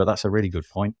don't know, but that's a really good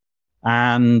point.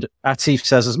 And Atif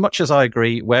says, as much as I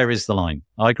agree, where is the line?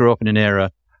 I grew up in an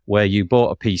era where you bought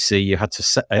a PC, you had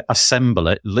to assemble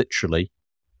it literally,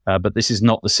 But this is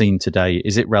not the scene today.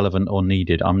 Is it relevant or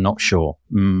needed? I'm not sure.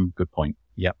 Good point.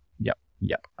 Yep.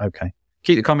 Okay.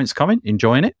 Keep the comments coming.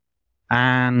 Enjoying it.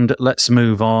 And let's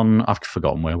move on. I've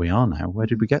forgotten where we are now. Where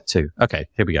did we get to? Okay,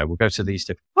 here we go. We'll go to these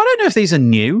two. I don't know if these are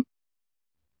new,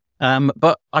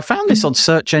 but I found this on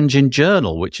Search Engine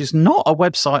Journal, which is not a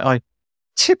website I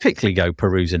typically go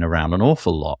perusing around an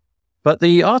awful lot. But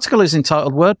the article is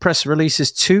entitled WordPress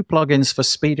releases 2 plugins for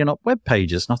speeding up web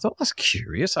pages. And I thought, that's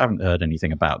curious. I haven't heard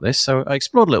anything about this. So I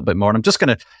explored a little bit more, and I'm just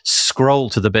going to scroll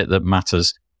to the bit that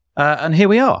matters. And here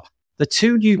we are. The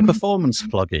 2 new performance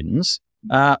plugins,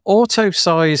 auto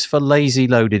size for lazy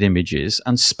loaded images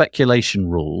and speculation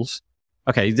rules.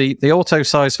 Okay, the auto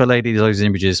size for lazy loaded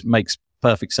images makes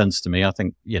perfect sense to me. I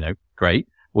think, great.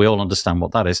 We all understand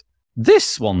what that is.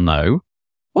 This one, though,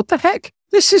 what the heck?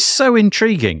 This is so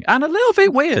intriguing and a little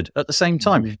bit weird at the same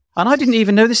time. And I didn't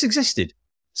even know this existed.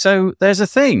 So there's a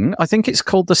thing, I think it's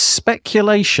called the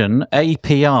Speculation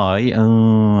API.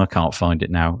 Oh, I can't find it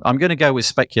now. I'm going to go with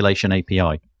Speculation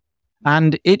API.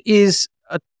 And it is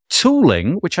a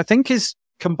tooling, which I think is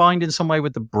combined in some way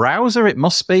with the browser. It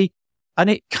must be. And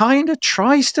it kind of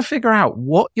tries to figure out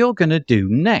what you're going to do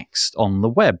next on the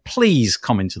web. Please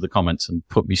come into the comments and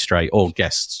put me straight, or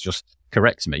guests, just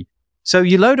correct me. So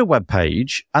you load a web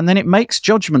page and then it makes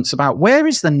judgments about where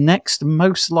is the next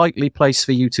most likely place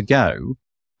for you to go.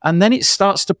 And then it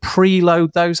starts to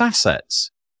preload those assets.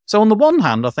 So on the one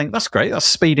hand, I think that's great. That's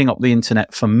speeding up the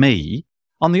internet for me.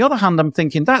 On the other hand, I'm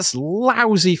thinking that's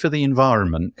lousy for the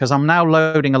environment because I'm now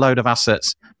loading a load of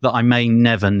assets that I may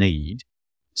never need.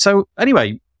 So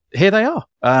anyway, here they are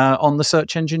on the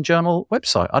Search Engine Journal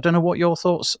website. I don't know what your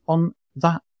thoughts on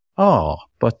that are,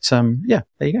 but there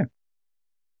you go.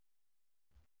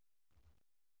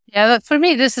 Yeah, for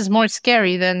me, this is more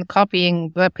scary than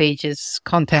copying web pages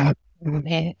content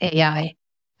in AI.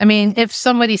 I mean, if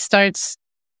somebody starts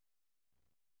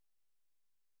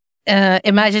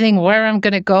imagining where I'm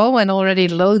going to go and already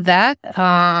load that,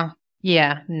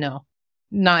 no,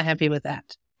 not happy with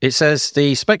that. It says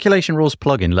the Speculation Rules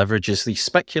plugin leverages the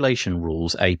Speculation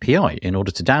Rules API in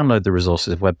order to download the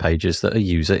resources of web pages that a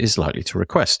user is likely to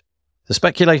request. The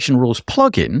Speculation Rules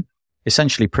plugin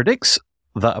essentially predicts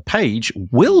that a page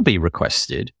will be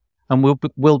requested and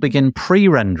will begin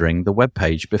pre-rendering the web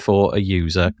page before a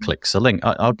user clicks a link.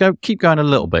 I'll keep going a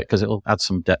little bit because it will add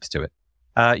some depth to it.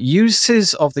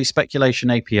 Uses of the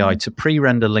Speculation API to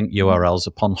pre-render link URLs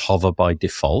upon hover by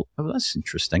default. Oh, that's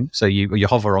interesting. So you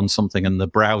hover on something and the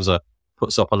browser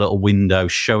puts up a little window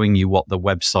showing you what the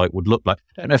website would look like.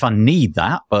 I don't know if I need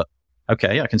that, but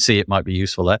okay, I can see it might be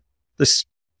useful there. The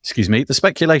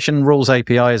Speculation Rules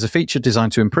API is a feature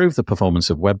designed to improve the performance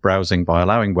of web browsing by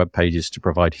allowing web pages to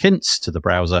provide hints to the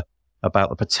browser about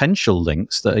the potential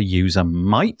links that a user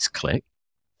might click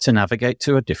to navigate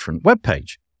to a different web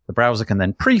page. The browser can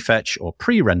then prefetch or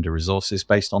pre-render resources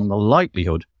based on the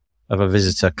likelihood of a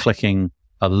visitor clicking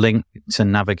a link to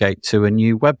navigate to a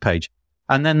new web page.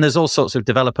 And then there's all sorts of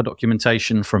developer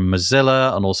documentation from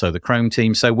Mozilla and also the Chrome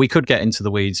team. So we could get into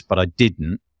the weeds, but I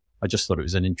didn't. I just thought it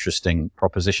was an interesting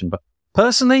proposition. But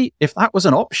personally, if that was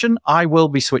an option, I will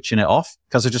be switching it off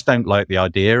because I just don't like the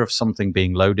idea of something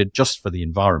being loaded just for the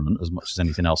environment as much as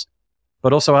anything else.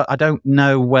 But also, I don't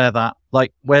know where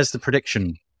where's the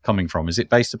prediction coming from? Is it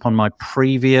based upon my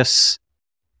previous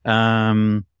history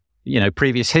on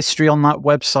that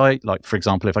website? Like, for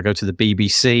example, if I go to the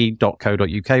bbc.co.uk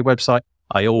website,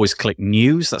 I always click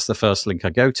news. That's the first link I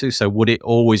go to. So would it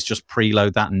always just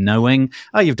preload that knowing,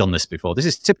 you've done this before. This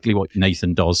is typically what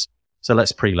Nathan does. So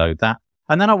let's preload that.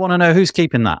 And then I want to know who's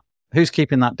keeping that. Who's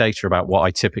keeping that data about what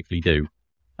I typically do?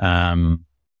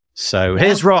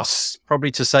 Here's Ross,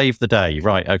 probably to save the day.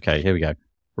 Right. Okay. Here we go.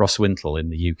 Ross Wintle in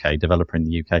the UK, developer in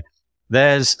the UK.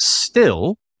 There's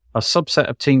still a subset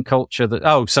of team culture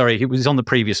that, he was on the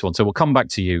previous one. So we'll come back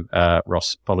to you,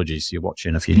 Ross. Apologies. You're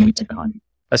watching a few minutes behind.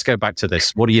 Let's go back to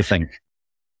this. What do you think?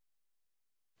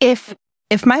 If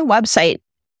my website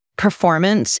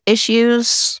performance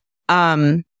issues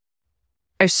are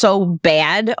so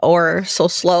bad or so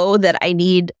slow that I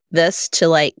need this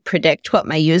to predict what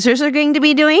my users are going to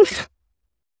be doing,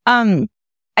 I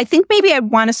think maybe I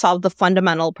want to solve the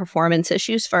fundamental performance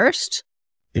issues first.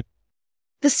 Yep.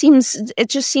 It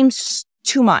just seems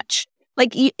too much.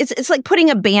 It's like putting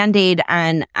a Band-Aid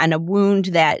on a wound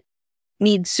that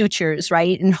needs sutures,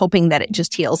 right? And hoping that it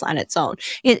just heals on its own.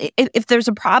 If there's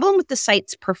a problem with the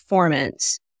site's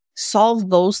performance,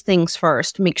 solve those things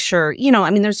first. Make sure,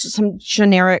 there's some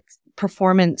generic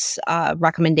performance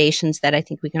recommendations that I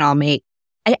think we can all make.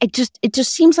 It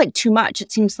just seems like too much.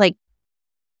 It seems like,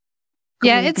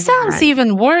 it sounds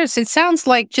even worse. It sounds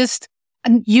like just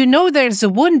and you know there's a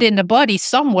wound in the body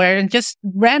somewhere, and just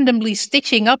randomly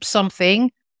stitching up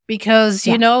something because,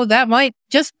 you know, that might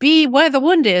just be where the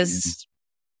wound is.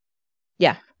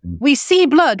 Yeah. We see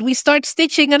blood. We start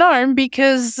stitching an arm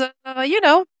because,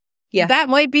 that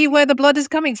might be where the blood is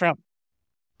coming from.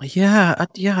 I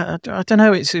don't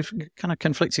know. It's kind of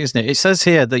conflicting, isn't it? It says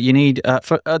here that you need,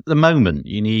 at the moment,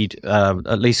 you need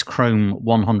at least Chrome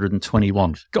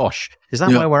 121. Gosh, is that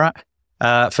where we're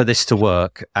at for this to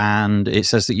work? And it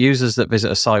says that users that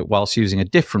visit a site whilst using a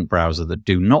different browser that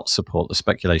do not support the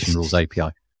Speculation Rules API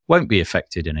won't be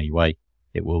affected in any way.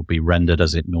 It will be rendered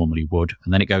as it normally would.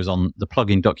 And then it goes on, the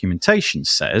plugin documentation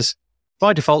says,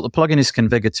 by default, the plugin is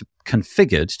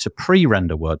configured to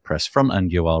pre-render WordPress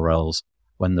front-end URLs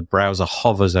when the browser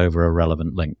hovers over a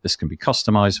relevant link. This can be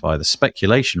customized via the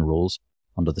speculation rules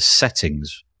under the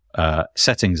settings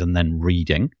and then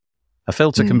reading. A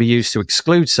filter can be used to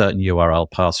exclude certain URL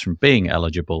paths from being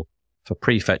eligible for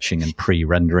prefetching and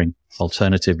pre-rendering.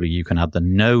 Alternatively, you can add the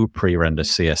no pre-render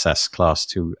CSS class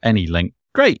to any link.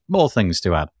 Great, more things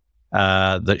to add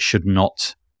that should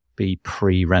not be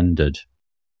pre-rendered.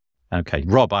 Okay,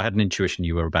 Rob, I had an intuition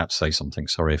you were about to say something.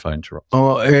 Sorry if I interrupted.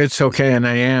 Oh, it's okay, and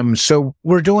I am. So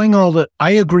we're doing I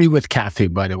agree with Kathy,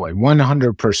 by the way,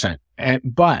 100%.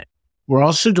 But we're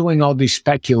also doing all these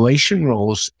speculation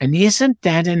rules, and isn't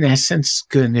that in essence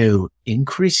going to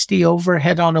increase the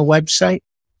overhead on a website?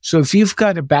 So if you've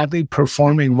got a badly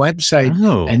performing website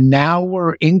and now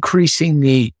we're increasing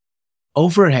the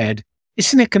overhead,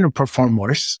 isn't it going to perform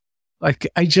worse? Like,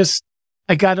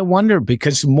 I got to wonder,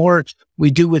 because the more we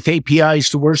do with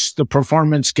APIs, the worse the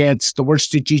performance gets, the worse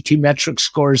the GT metric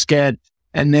scores get.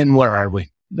 And then where are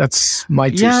we? That's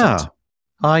my 2 cents.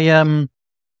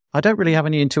 I don't really have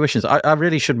any intuitions. I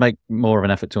really should make more of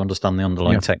an effort to understand the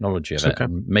underlying technology of it. Okay.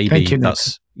 And maybe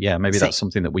that's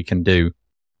something that we can do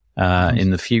in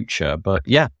the future. But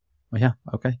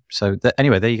okay. So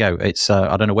anyway, there you go. It's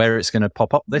I don't know where it's going to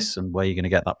pop up this and where you're going to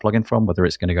get that plugin from, whether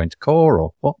it's going to go into core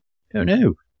or what. Who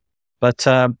knew? But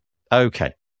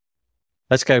okay.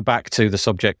 Let's go back to the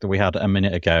subject that we had a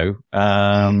minute ago.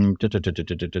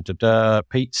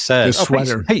 Pete says,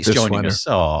 Pete's joining us.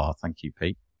 Oh, thank you,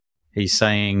 Pete. He's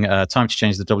saying, time to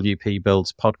change the WP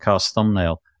Builds podcast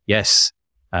thumbnail. Yes,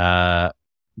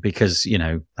 because,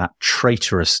 that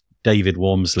traitorous David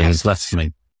Wormsley has left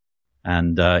me.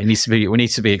 And we need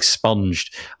to be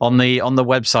expunged. On the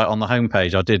website, on the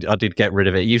homepage, I did get rid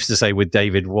of it. It used to say with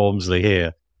David Wormsley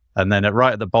here. And then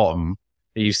right at the bottom,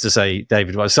 it used to say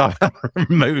David was. So I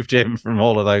removed him from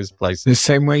all of those places. The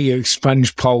same way you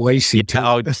expunge Paul Lacey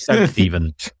too. Don't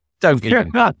even.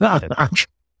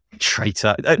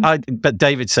 Traitor. But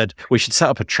David said we should set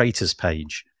up a traitors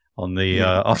page on the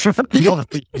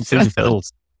Build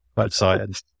website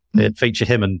and it'd feature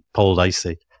him and Paul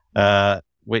Lacey.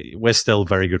 We're still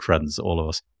very good friends, all of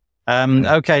us.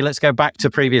 Okay, let's go back to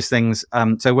previous things.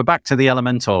 So we're back to the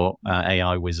Elementor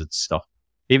AI wizard stuff.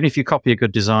 Even if you copy a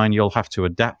good design, you'll have to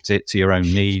adapt it to your own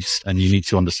needs, and you need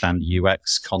to understand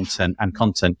UX, content, and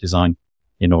content design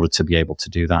in order to be able to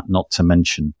do that, not to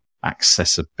mention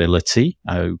accessibility.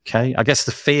 Okay. I guess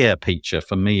the fear, Peter,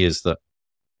 for me is that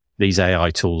these AI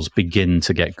tools begin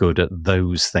to get good at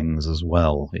those things as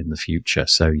well in the future.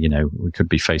 So, we could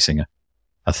be facing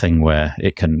a thing where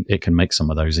it can make some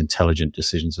of those intelligent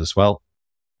decisions as well.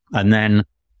 And then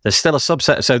there's still a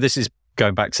subset. So this is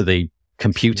going back to the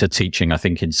computer teaching, I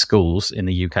think, in schools in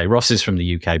the UK. Ross is from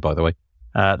the UK, by the way.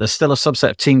 There's still a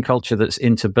subset of teen culture that's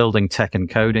into building tech and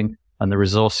coding, and the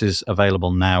resources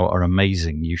available now are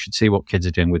amazing. You should see what kids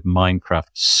are doing with Minecraft,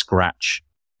 Scratch,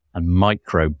 and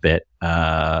Microbit.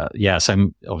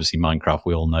 So obviously Minecraft,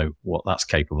 we all know what that's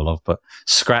capable of, but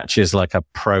Scratch is like a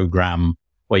program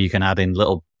where you can add in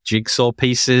little jigsaw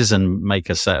pieces and make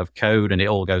a set of code, and it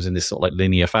all goes in this sort of like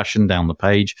linear fashion down the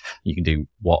page. You can do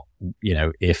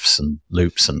ifs and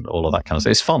loops and all of that kind of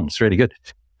stuff. It's fun. It's really good.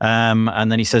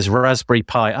 And then he says Raspberry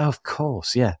Pi. Oh, of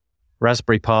course. Yeah.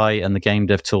 Raspberry Pi and the game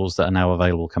dev tools that are now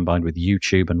available combined with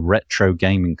YouTube and retro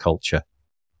gaming culture.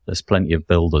 There's plenty of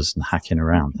builders and hacking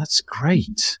around. That's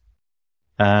great.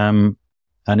 And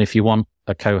if you want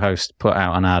a co-host, put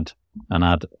out an ad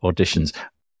auditions.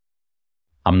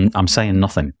 I'm saying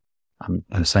nothing.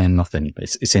 I'm saying nothing.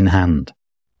 It's in hand,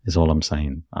 is all I'm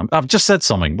saying. I've just said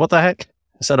something. What the heck?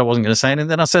 I said I wasn't going to say anything,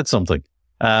 then I said something.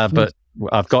 But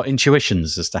I've got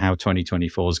intuitions as to how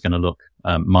 2024 is going to look,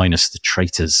 minus the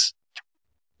traitors.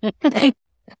 Okay.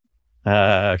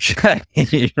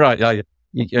 Right.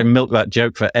 You milk that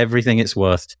joke for everything it's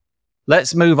worth.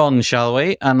 Let's move on, shall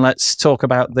we? And let's talk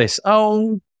about this.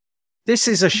 Oh, this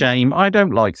is a shame. I don't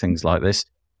like things like this.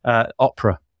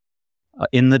 Opera.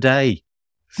 In the day,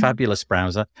 Fabulous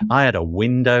browser. I had a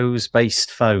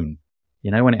Windows-based phone.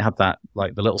 You know, when it had that,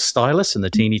 like the little stylus and the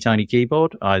teeny tiny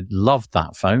keyboard. I loved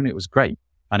that phone. It was great.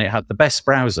 And it had the best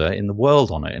browser in the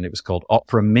world on it. And it was called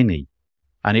Opera Mini.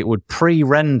 And it would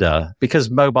pre-render,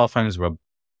 because mobile phones were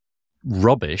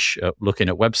rubbish at looking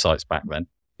at websites back then.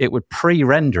 It would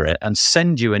pre-render it and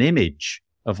send you an image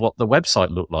of what the website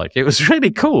looked like. It was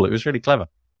really cool. It was really clever.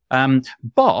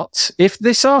 But if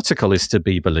this article is to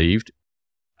be believed,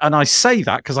 and I say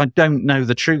that because I don't know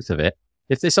the truth of it,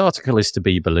 if this article is to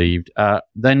be believed,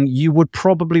 then you would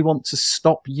probably want to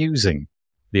stop using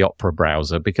the Opera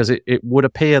browser, because it would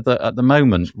appear that at the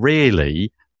moment,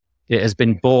 really, it has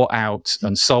been bought out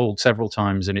and sold several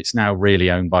times, and it's now really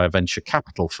owned by a venture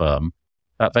capital firm.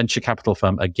 That venture capital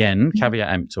firm, again, caveat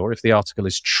emptor, if the article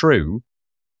is true,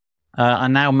 are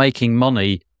now making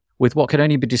money with what can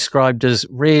only be described as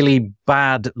really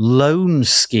bad loan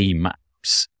scheme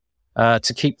apps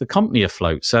to keep the company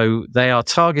afloat. So they are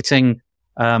targeting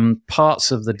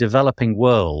parts of the developing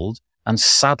world and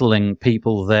saddling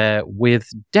people there with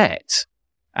debt.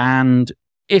 And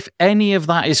if any of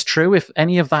that is true, if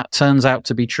any of that turns out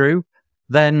to be true,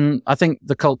 then I think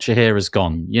the culture here has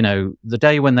gone. You know, the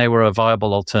day when they were a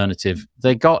viable alternative,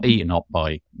 they got eaten up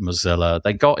by Mozilla,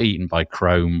 they got eaten by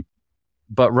Chrome.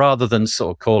 But rather than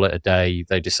sort of call it a day,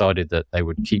 they decided that they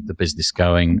would keep the business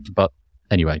going. But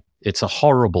anyway, it's a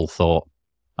horrible thought.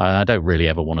 I don't really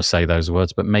ever want to say those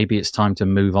words, but maybe it's time to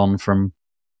move on from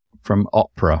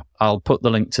Opera. I'll put the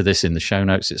link to this in the show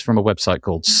notes. It's from a website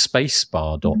called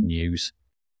spacebar.news.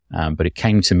 But it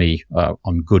came to me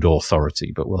on good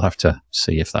authority, but we'll have to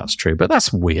see if that's true. But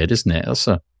that's weird, isn't it? That's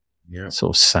a sort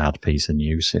of sad piece of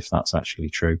news if that's actually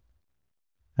true.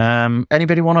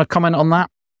 Anybody want to comment on that?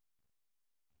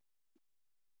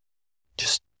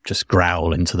 Just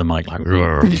growl into the mic like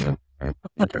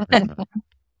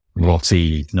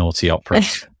naughty Opera.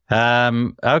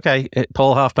 Okay,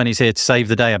 Paul Halfpenny's here to save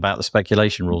the day about the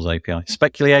Speculation Rules API.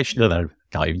 Speculation, no,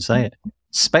 can't even say it.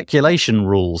 Speculation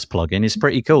Rules plugin is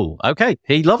pretty cool. Okay,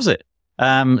 he loves it.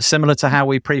 Similar to how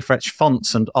we prefetch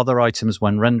fonts and other items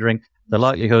when rendering, the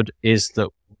likelihood is that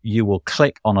you will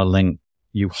click on a link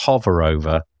you hover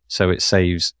over, so it's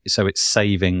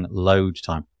saving load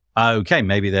time. Okay,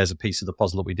 maybe there's a piece of the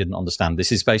puzzle that we didn't understand.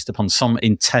 This is based upon some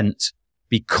intent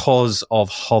because of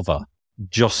hover,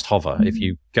 just hover. If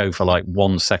you go for like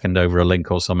 1 second over a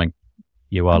link or something,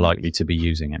 you are likely to be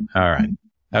using it. All right.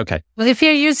 Okay. Well, if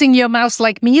you're using your mouse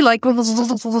like me, like that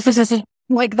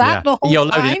the whole you're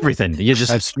loading time. everything. You're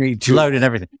just loading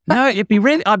everything. No, it'd be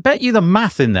really, I bet you the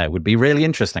math in there would be really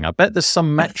interesting. I bet there's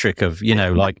some metric of, you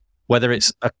know, like whether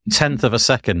it's a 10th of a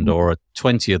second or a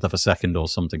 20th of a second or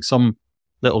something, some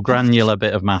little granular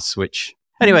bit of maths, which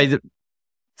anyway,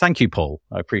 thank you, Paul.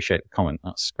 I appreciate the comment.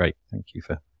 That's great. Thank you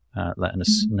for letting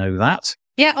us know that.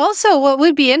 Yeah. Also, what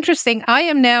would be interesting, I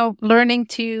am now learning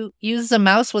to use the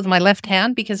mouse with my left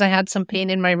hand because I had some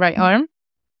pain in my right arm.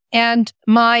 And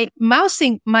my mouse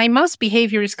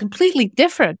behavior is completely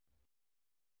different.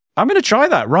 I'm going to try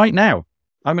that right now.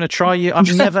 I'm going to try you.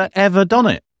 I've never, ever done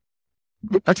it.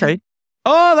 Okay.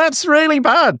 Oh, that's really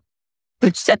bad.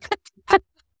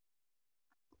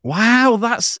 Wow,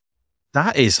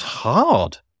 that is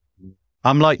hard.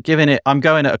 I'm like I'm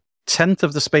going at a 10th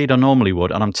of the speed I normally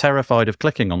would, and I'm terrified of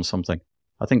clicking on something.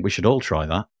 I think we should all try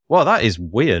that. Well, that is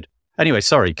weird. Anyway,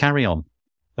 sorry, carry on.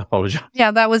 Apologize.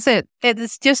 Yeah, that was it.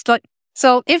 It's just like,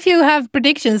 so if you have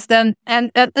predictions then,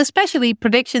 and especially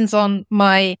predictions on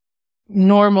my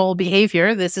normal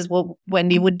behavior, this is what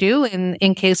Wendy would do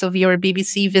in case of your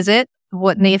BBC visit,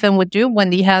 what Nathan would do.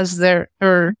 Wendy has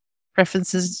her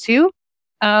preferences too.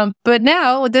 But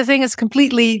now the thing is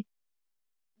completely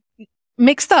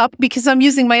mixed up because I'm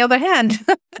using my other hand.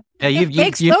 Yeah, it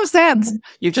makes no sense.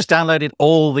 You've just downloaded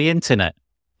all the internet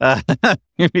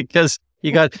because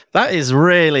you guys, that is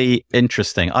really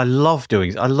interesting. I love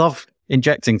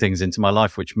injecting things into my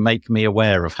life which make me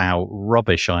aware of how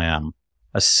rubbish I am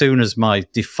as soon as my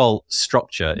default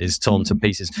structure is torn to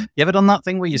pieces. You ever done that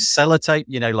thing where you sellotape,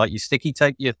 you know, like you sticky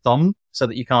tape your thumb so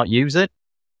that you can't use it?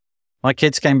 My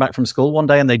kids came back from school one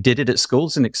day and they did it at school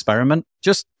as an experiment.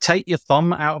 Just take your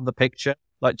thumb out of the picture,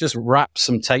 like just wrap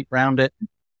some tape around it.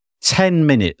 10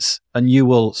 minutes and you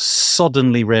will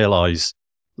suddenly realize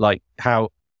like how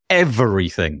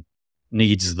everything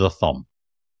needs the thumb.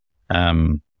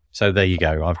 So there you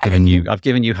go. I've given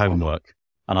you homework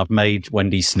and I've made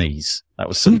Wendy sneeze. That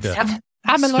was some good.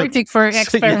 I'm allergic for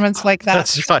experiments like that.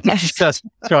 That's right. That's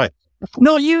right.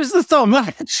 No, use the thumb.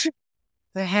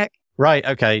 The heck? Right.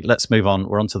 Okay. Let's move on.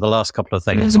 We're on to the last couple of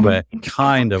things. We're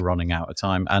kind of running out of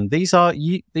time. And these are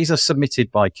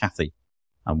submitted by Kathy.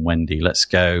 and Wendy. Let's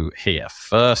go here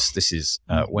first. This is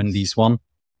Wendy's one. I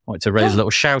wanted to raise a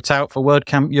little shout out for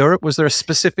WordCamp Europe. Was there a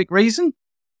specific reason?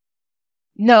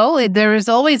 No, there is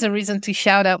always a reason to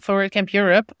shout out for WordCamp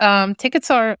Europe.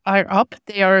 Tickets are up.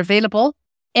 They are available.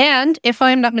 And if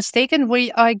I'm not mistaken,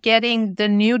 we are getting the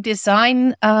new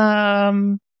design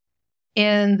in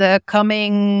the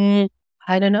coming,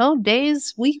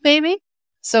 days, week maybe.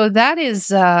 So that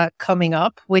is coming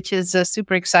up, which is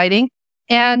super exciting.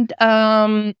 And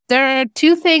there are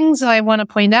two things I want to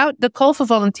point out. The call for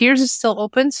volunteers is still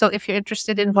open. So if you're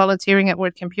interested in volunteering at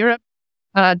WordCamp Europe,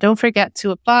 don't forget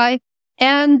to apply.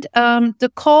 And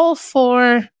the call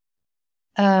for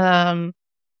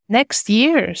next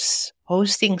year's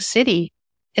hosting city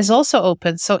is also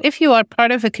open. So if you are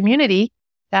part of a community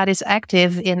that is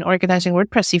active in organizing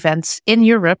WordPress events in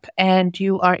Europe and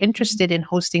you are interested in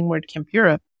hosting WordCamp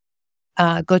Europe,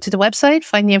 go to the website,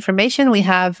 find the information. We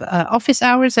have office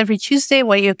hours every Tuesday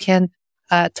where you can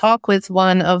talk with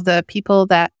one of the people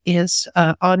that is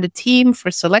on the team for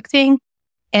selecting.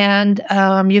 And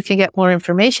you can get more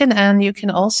information, and you can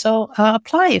also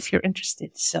apply if you're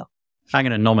interested. So I'm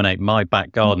going to nominate my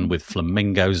back garden with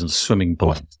flamingos and swimming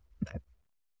pools.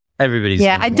 Everybody's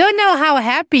I don't know how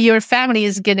happy your family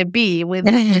is going to be with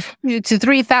 2,000 to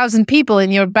 3,000 people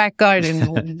in your back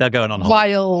garden. They're going on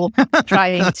while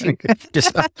trying to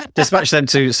dispatch them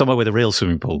to somewhere with a real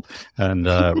swimming pool and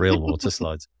real water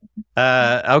slides.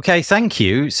 Okay, thank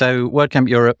you. So WordCamp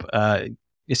Europe.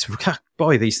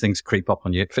 Boy, these things creep up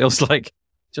on you. It feels like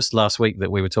just last week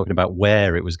that we were talking about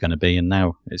where it was going to be, and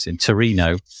now it's in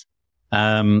Torino,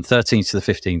 13th to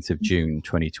the 15th of June,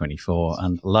 2024.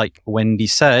 And like Wendy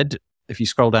said, if you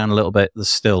scroll down a little bit, there's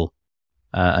still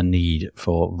a need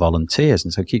for volunteers.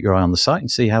 And so keep your eye on the site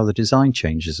and see how the design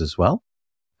changes as well.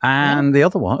 And the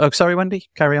other one, oh, sorry, Wendy,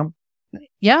 carry on.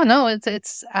 Yeah, no,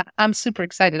 it's I'm super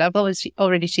excited. I've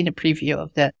already seen a preview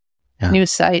of the new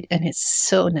site, and it's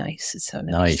so nice. It's so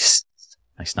nice.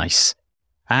 Nice.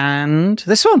 And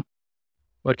this one,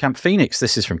 WordCamp Phoenix.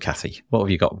 This is from Kathy. What have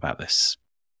you got about this?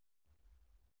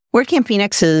 WordCamp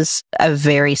Phoenix is a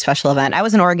very special event. I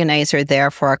was an organizer there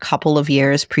for a couple of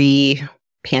years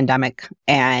pre-pandemic,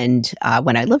 and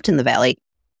when I lived in the Valley.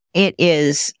 It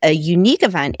is a unique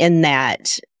event in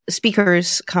that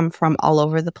speakers come from all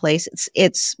over the place.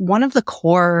 It's one of the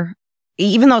core,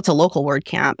 even though it's a local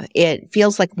WordCamp, it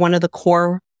feels like one of the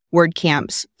core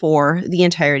WordCamps for the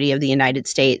entirety of the United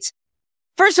States.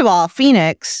 First of all,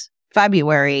 Phoenix,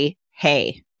 February,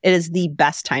 hey, it is the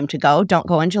best time to go. Don't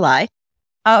go in July.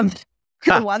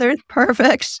 The weather is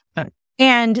perfect.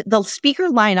 And the speaker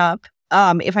lineup,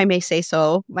 if I may say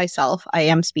so myself, I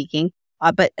am speaking,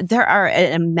 but there are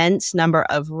an immense number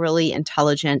of really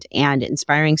intelligent and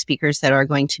inspiring speakers that are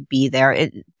going to be there.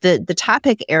 The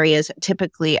topic areas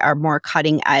typically are more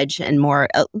cutting edge and more,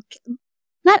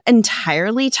 not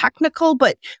entirely technical,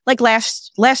 but like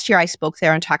last year I spoke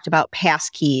there and talked about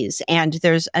passkeys, and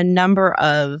there's a number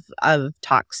of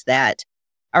talks that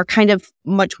are kind of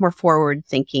much more forward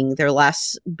thinking. They're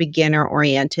less beginner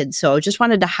oriented. So just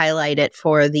wanted to highlight it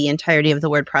for the entirety of the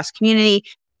WordPress community.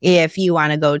 If you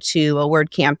want to go to a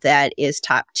WordCamp that is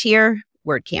top tier,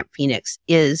 WordCamp Phoenix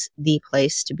is the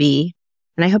place to be.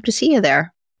 And I hope to see you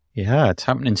there. Yeah, it's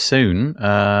happening soon.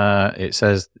 It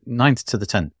says 9th to the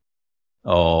 10th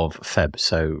of Feb.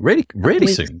 So really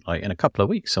soon, like in a couple of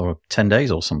weeks or 10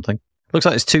 days or something. Looks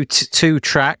like there's two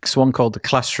tracks, one called the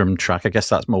classroom track. I guess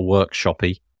that's more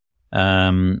workshoppy.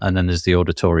 And then there's the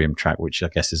auditorium track, which I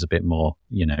guess is a bit more,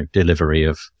 delivery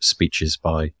of speeches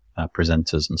by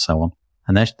presenters and so on.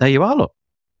 And there you are, look.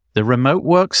 The Remote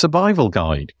Work Survival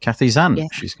Guide. Kathy Zant. Yeah.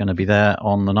 She's going to be there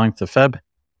on the 9th of Feb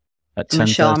at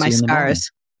 10:30 show all my scars.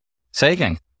 Say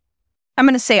again. I'm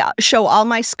going to show all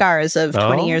my scars of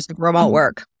 20 years of remote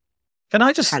work. Can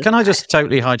I just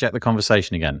totally hijack the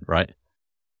conversation again, right?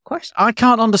 Of course. I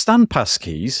can't understand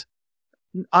passkeys.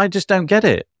 I just don't get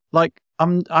it. Like,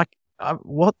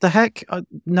 what the heck?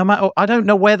 I don't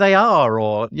know where they are,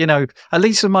 or, at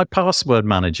least with my password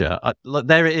manager,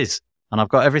 there it is. And I've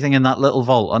got everything in that little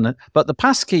vault. But the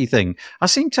passkey thing, I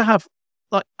seem to have,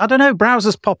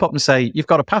 browsers pop up and say, you've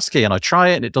got a passkey, and I try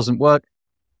it and it doesn't work.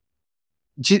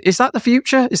 Is that the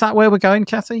future? Is that where we're going,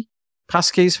 Kathy?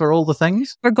 Passkeys for all the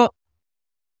things? We're going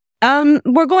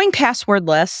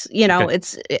passwordless. Okay.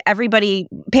 It's everybody,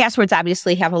 passwords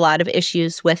obviously have a lot of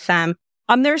issues with them.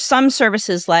 There's some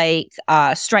services like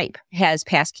Stripe has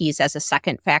passkeys as a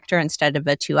second factor instead of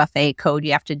a 2FA code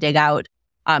you have to dig out.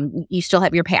 You still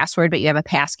have your password, but you have a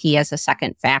passkey as a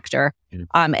second factor.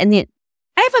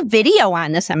 I have a video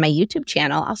on this on my YouTube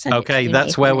channel. I'll send it to you. Okay,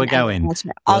 that's where we're going.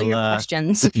 All your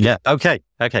questions. Yeah. Okay.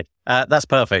 That's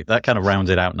perfect. That kind of rounds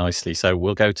it out nicely. So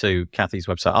we'll go to Kathy's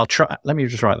website. I'll try. Let me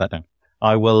just write that down.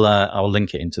 I will. I'll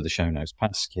link it into the show notes.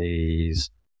 Passkeys.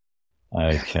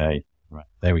 Okay. Right.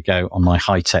 There we go. On my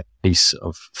high-tech piece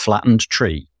of flattened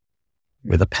tree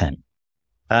with a pen.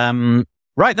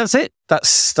 Right. That's it.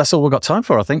 That's all we've got time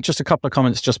for, I think. Just a couple of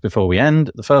comments just before we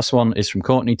end. The first one is from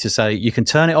Courtney to say you can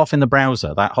turn it off in the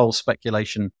browser. That whole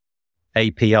speculation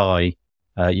API,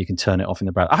 you can turn it off in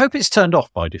the browser. I hope it's turned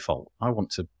off by default. I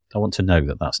want to know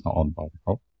that that's not on by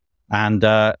default.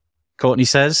 And Courtney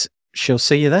says she'll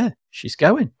see you there. She's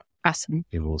going. Awesome.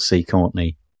 You will see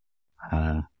Courtney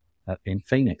in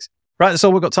Phoenix. Right, that's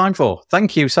all we've got time for.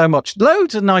 Thank you so much.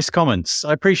 Loads of nice comments.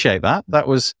 I appreciate that. That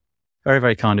was very,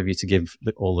 very kind of you to give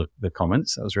all the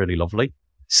comments. That was really lovely.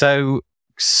 So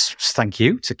thank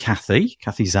you to Kathy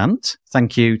Zant.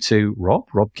 Thank you to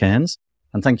Rob Cairns.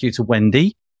 And thank you to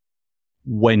Wendy.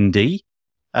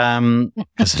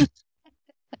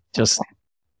 Just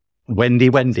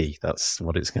Wendy. That's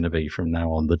what it's going to be from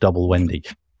now on, the double Wendy.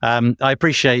 I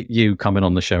appreciate you coming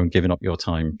on the show and giving up your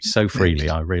time so freely.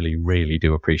 I really, really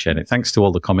do appreciate it. Thanks to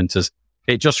all the commenters.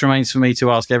 It just remains for me to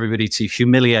ask everybody to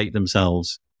humiliate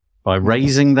themselves by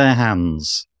raising their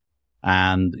hands.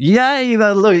 And yay,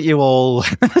 look at you all.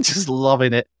 Just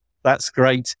loving it. That's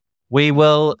great. We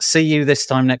will see you this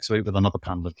time next week with another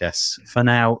panel of guests. For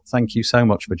now, thank you so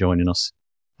much for joining us.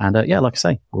 And like I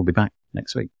say, we'll be back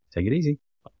next week. Take it easy.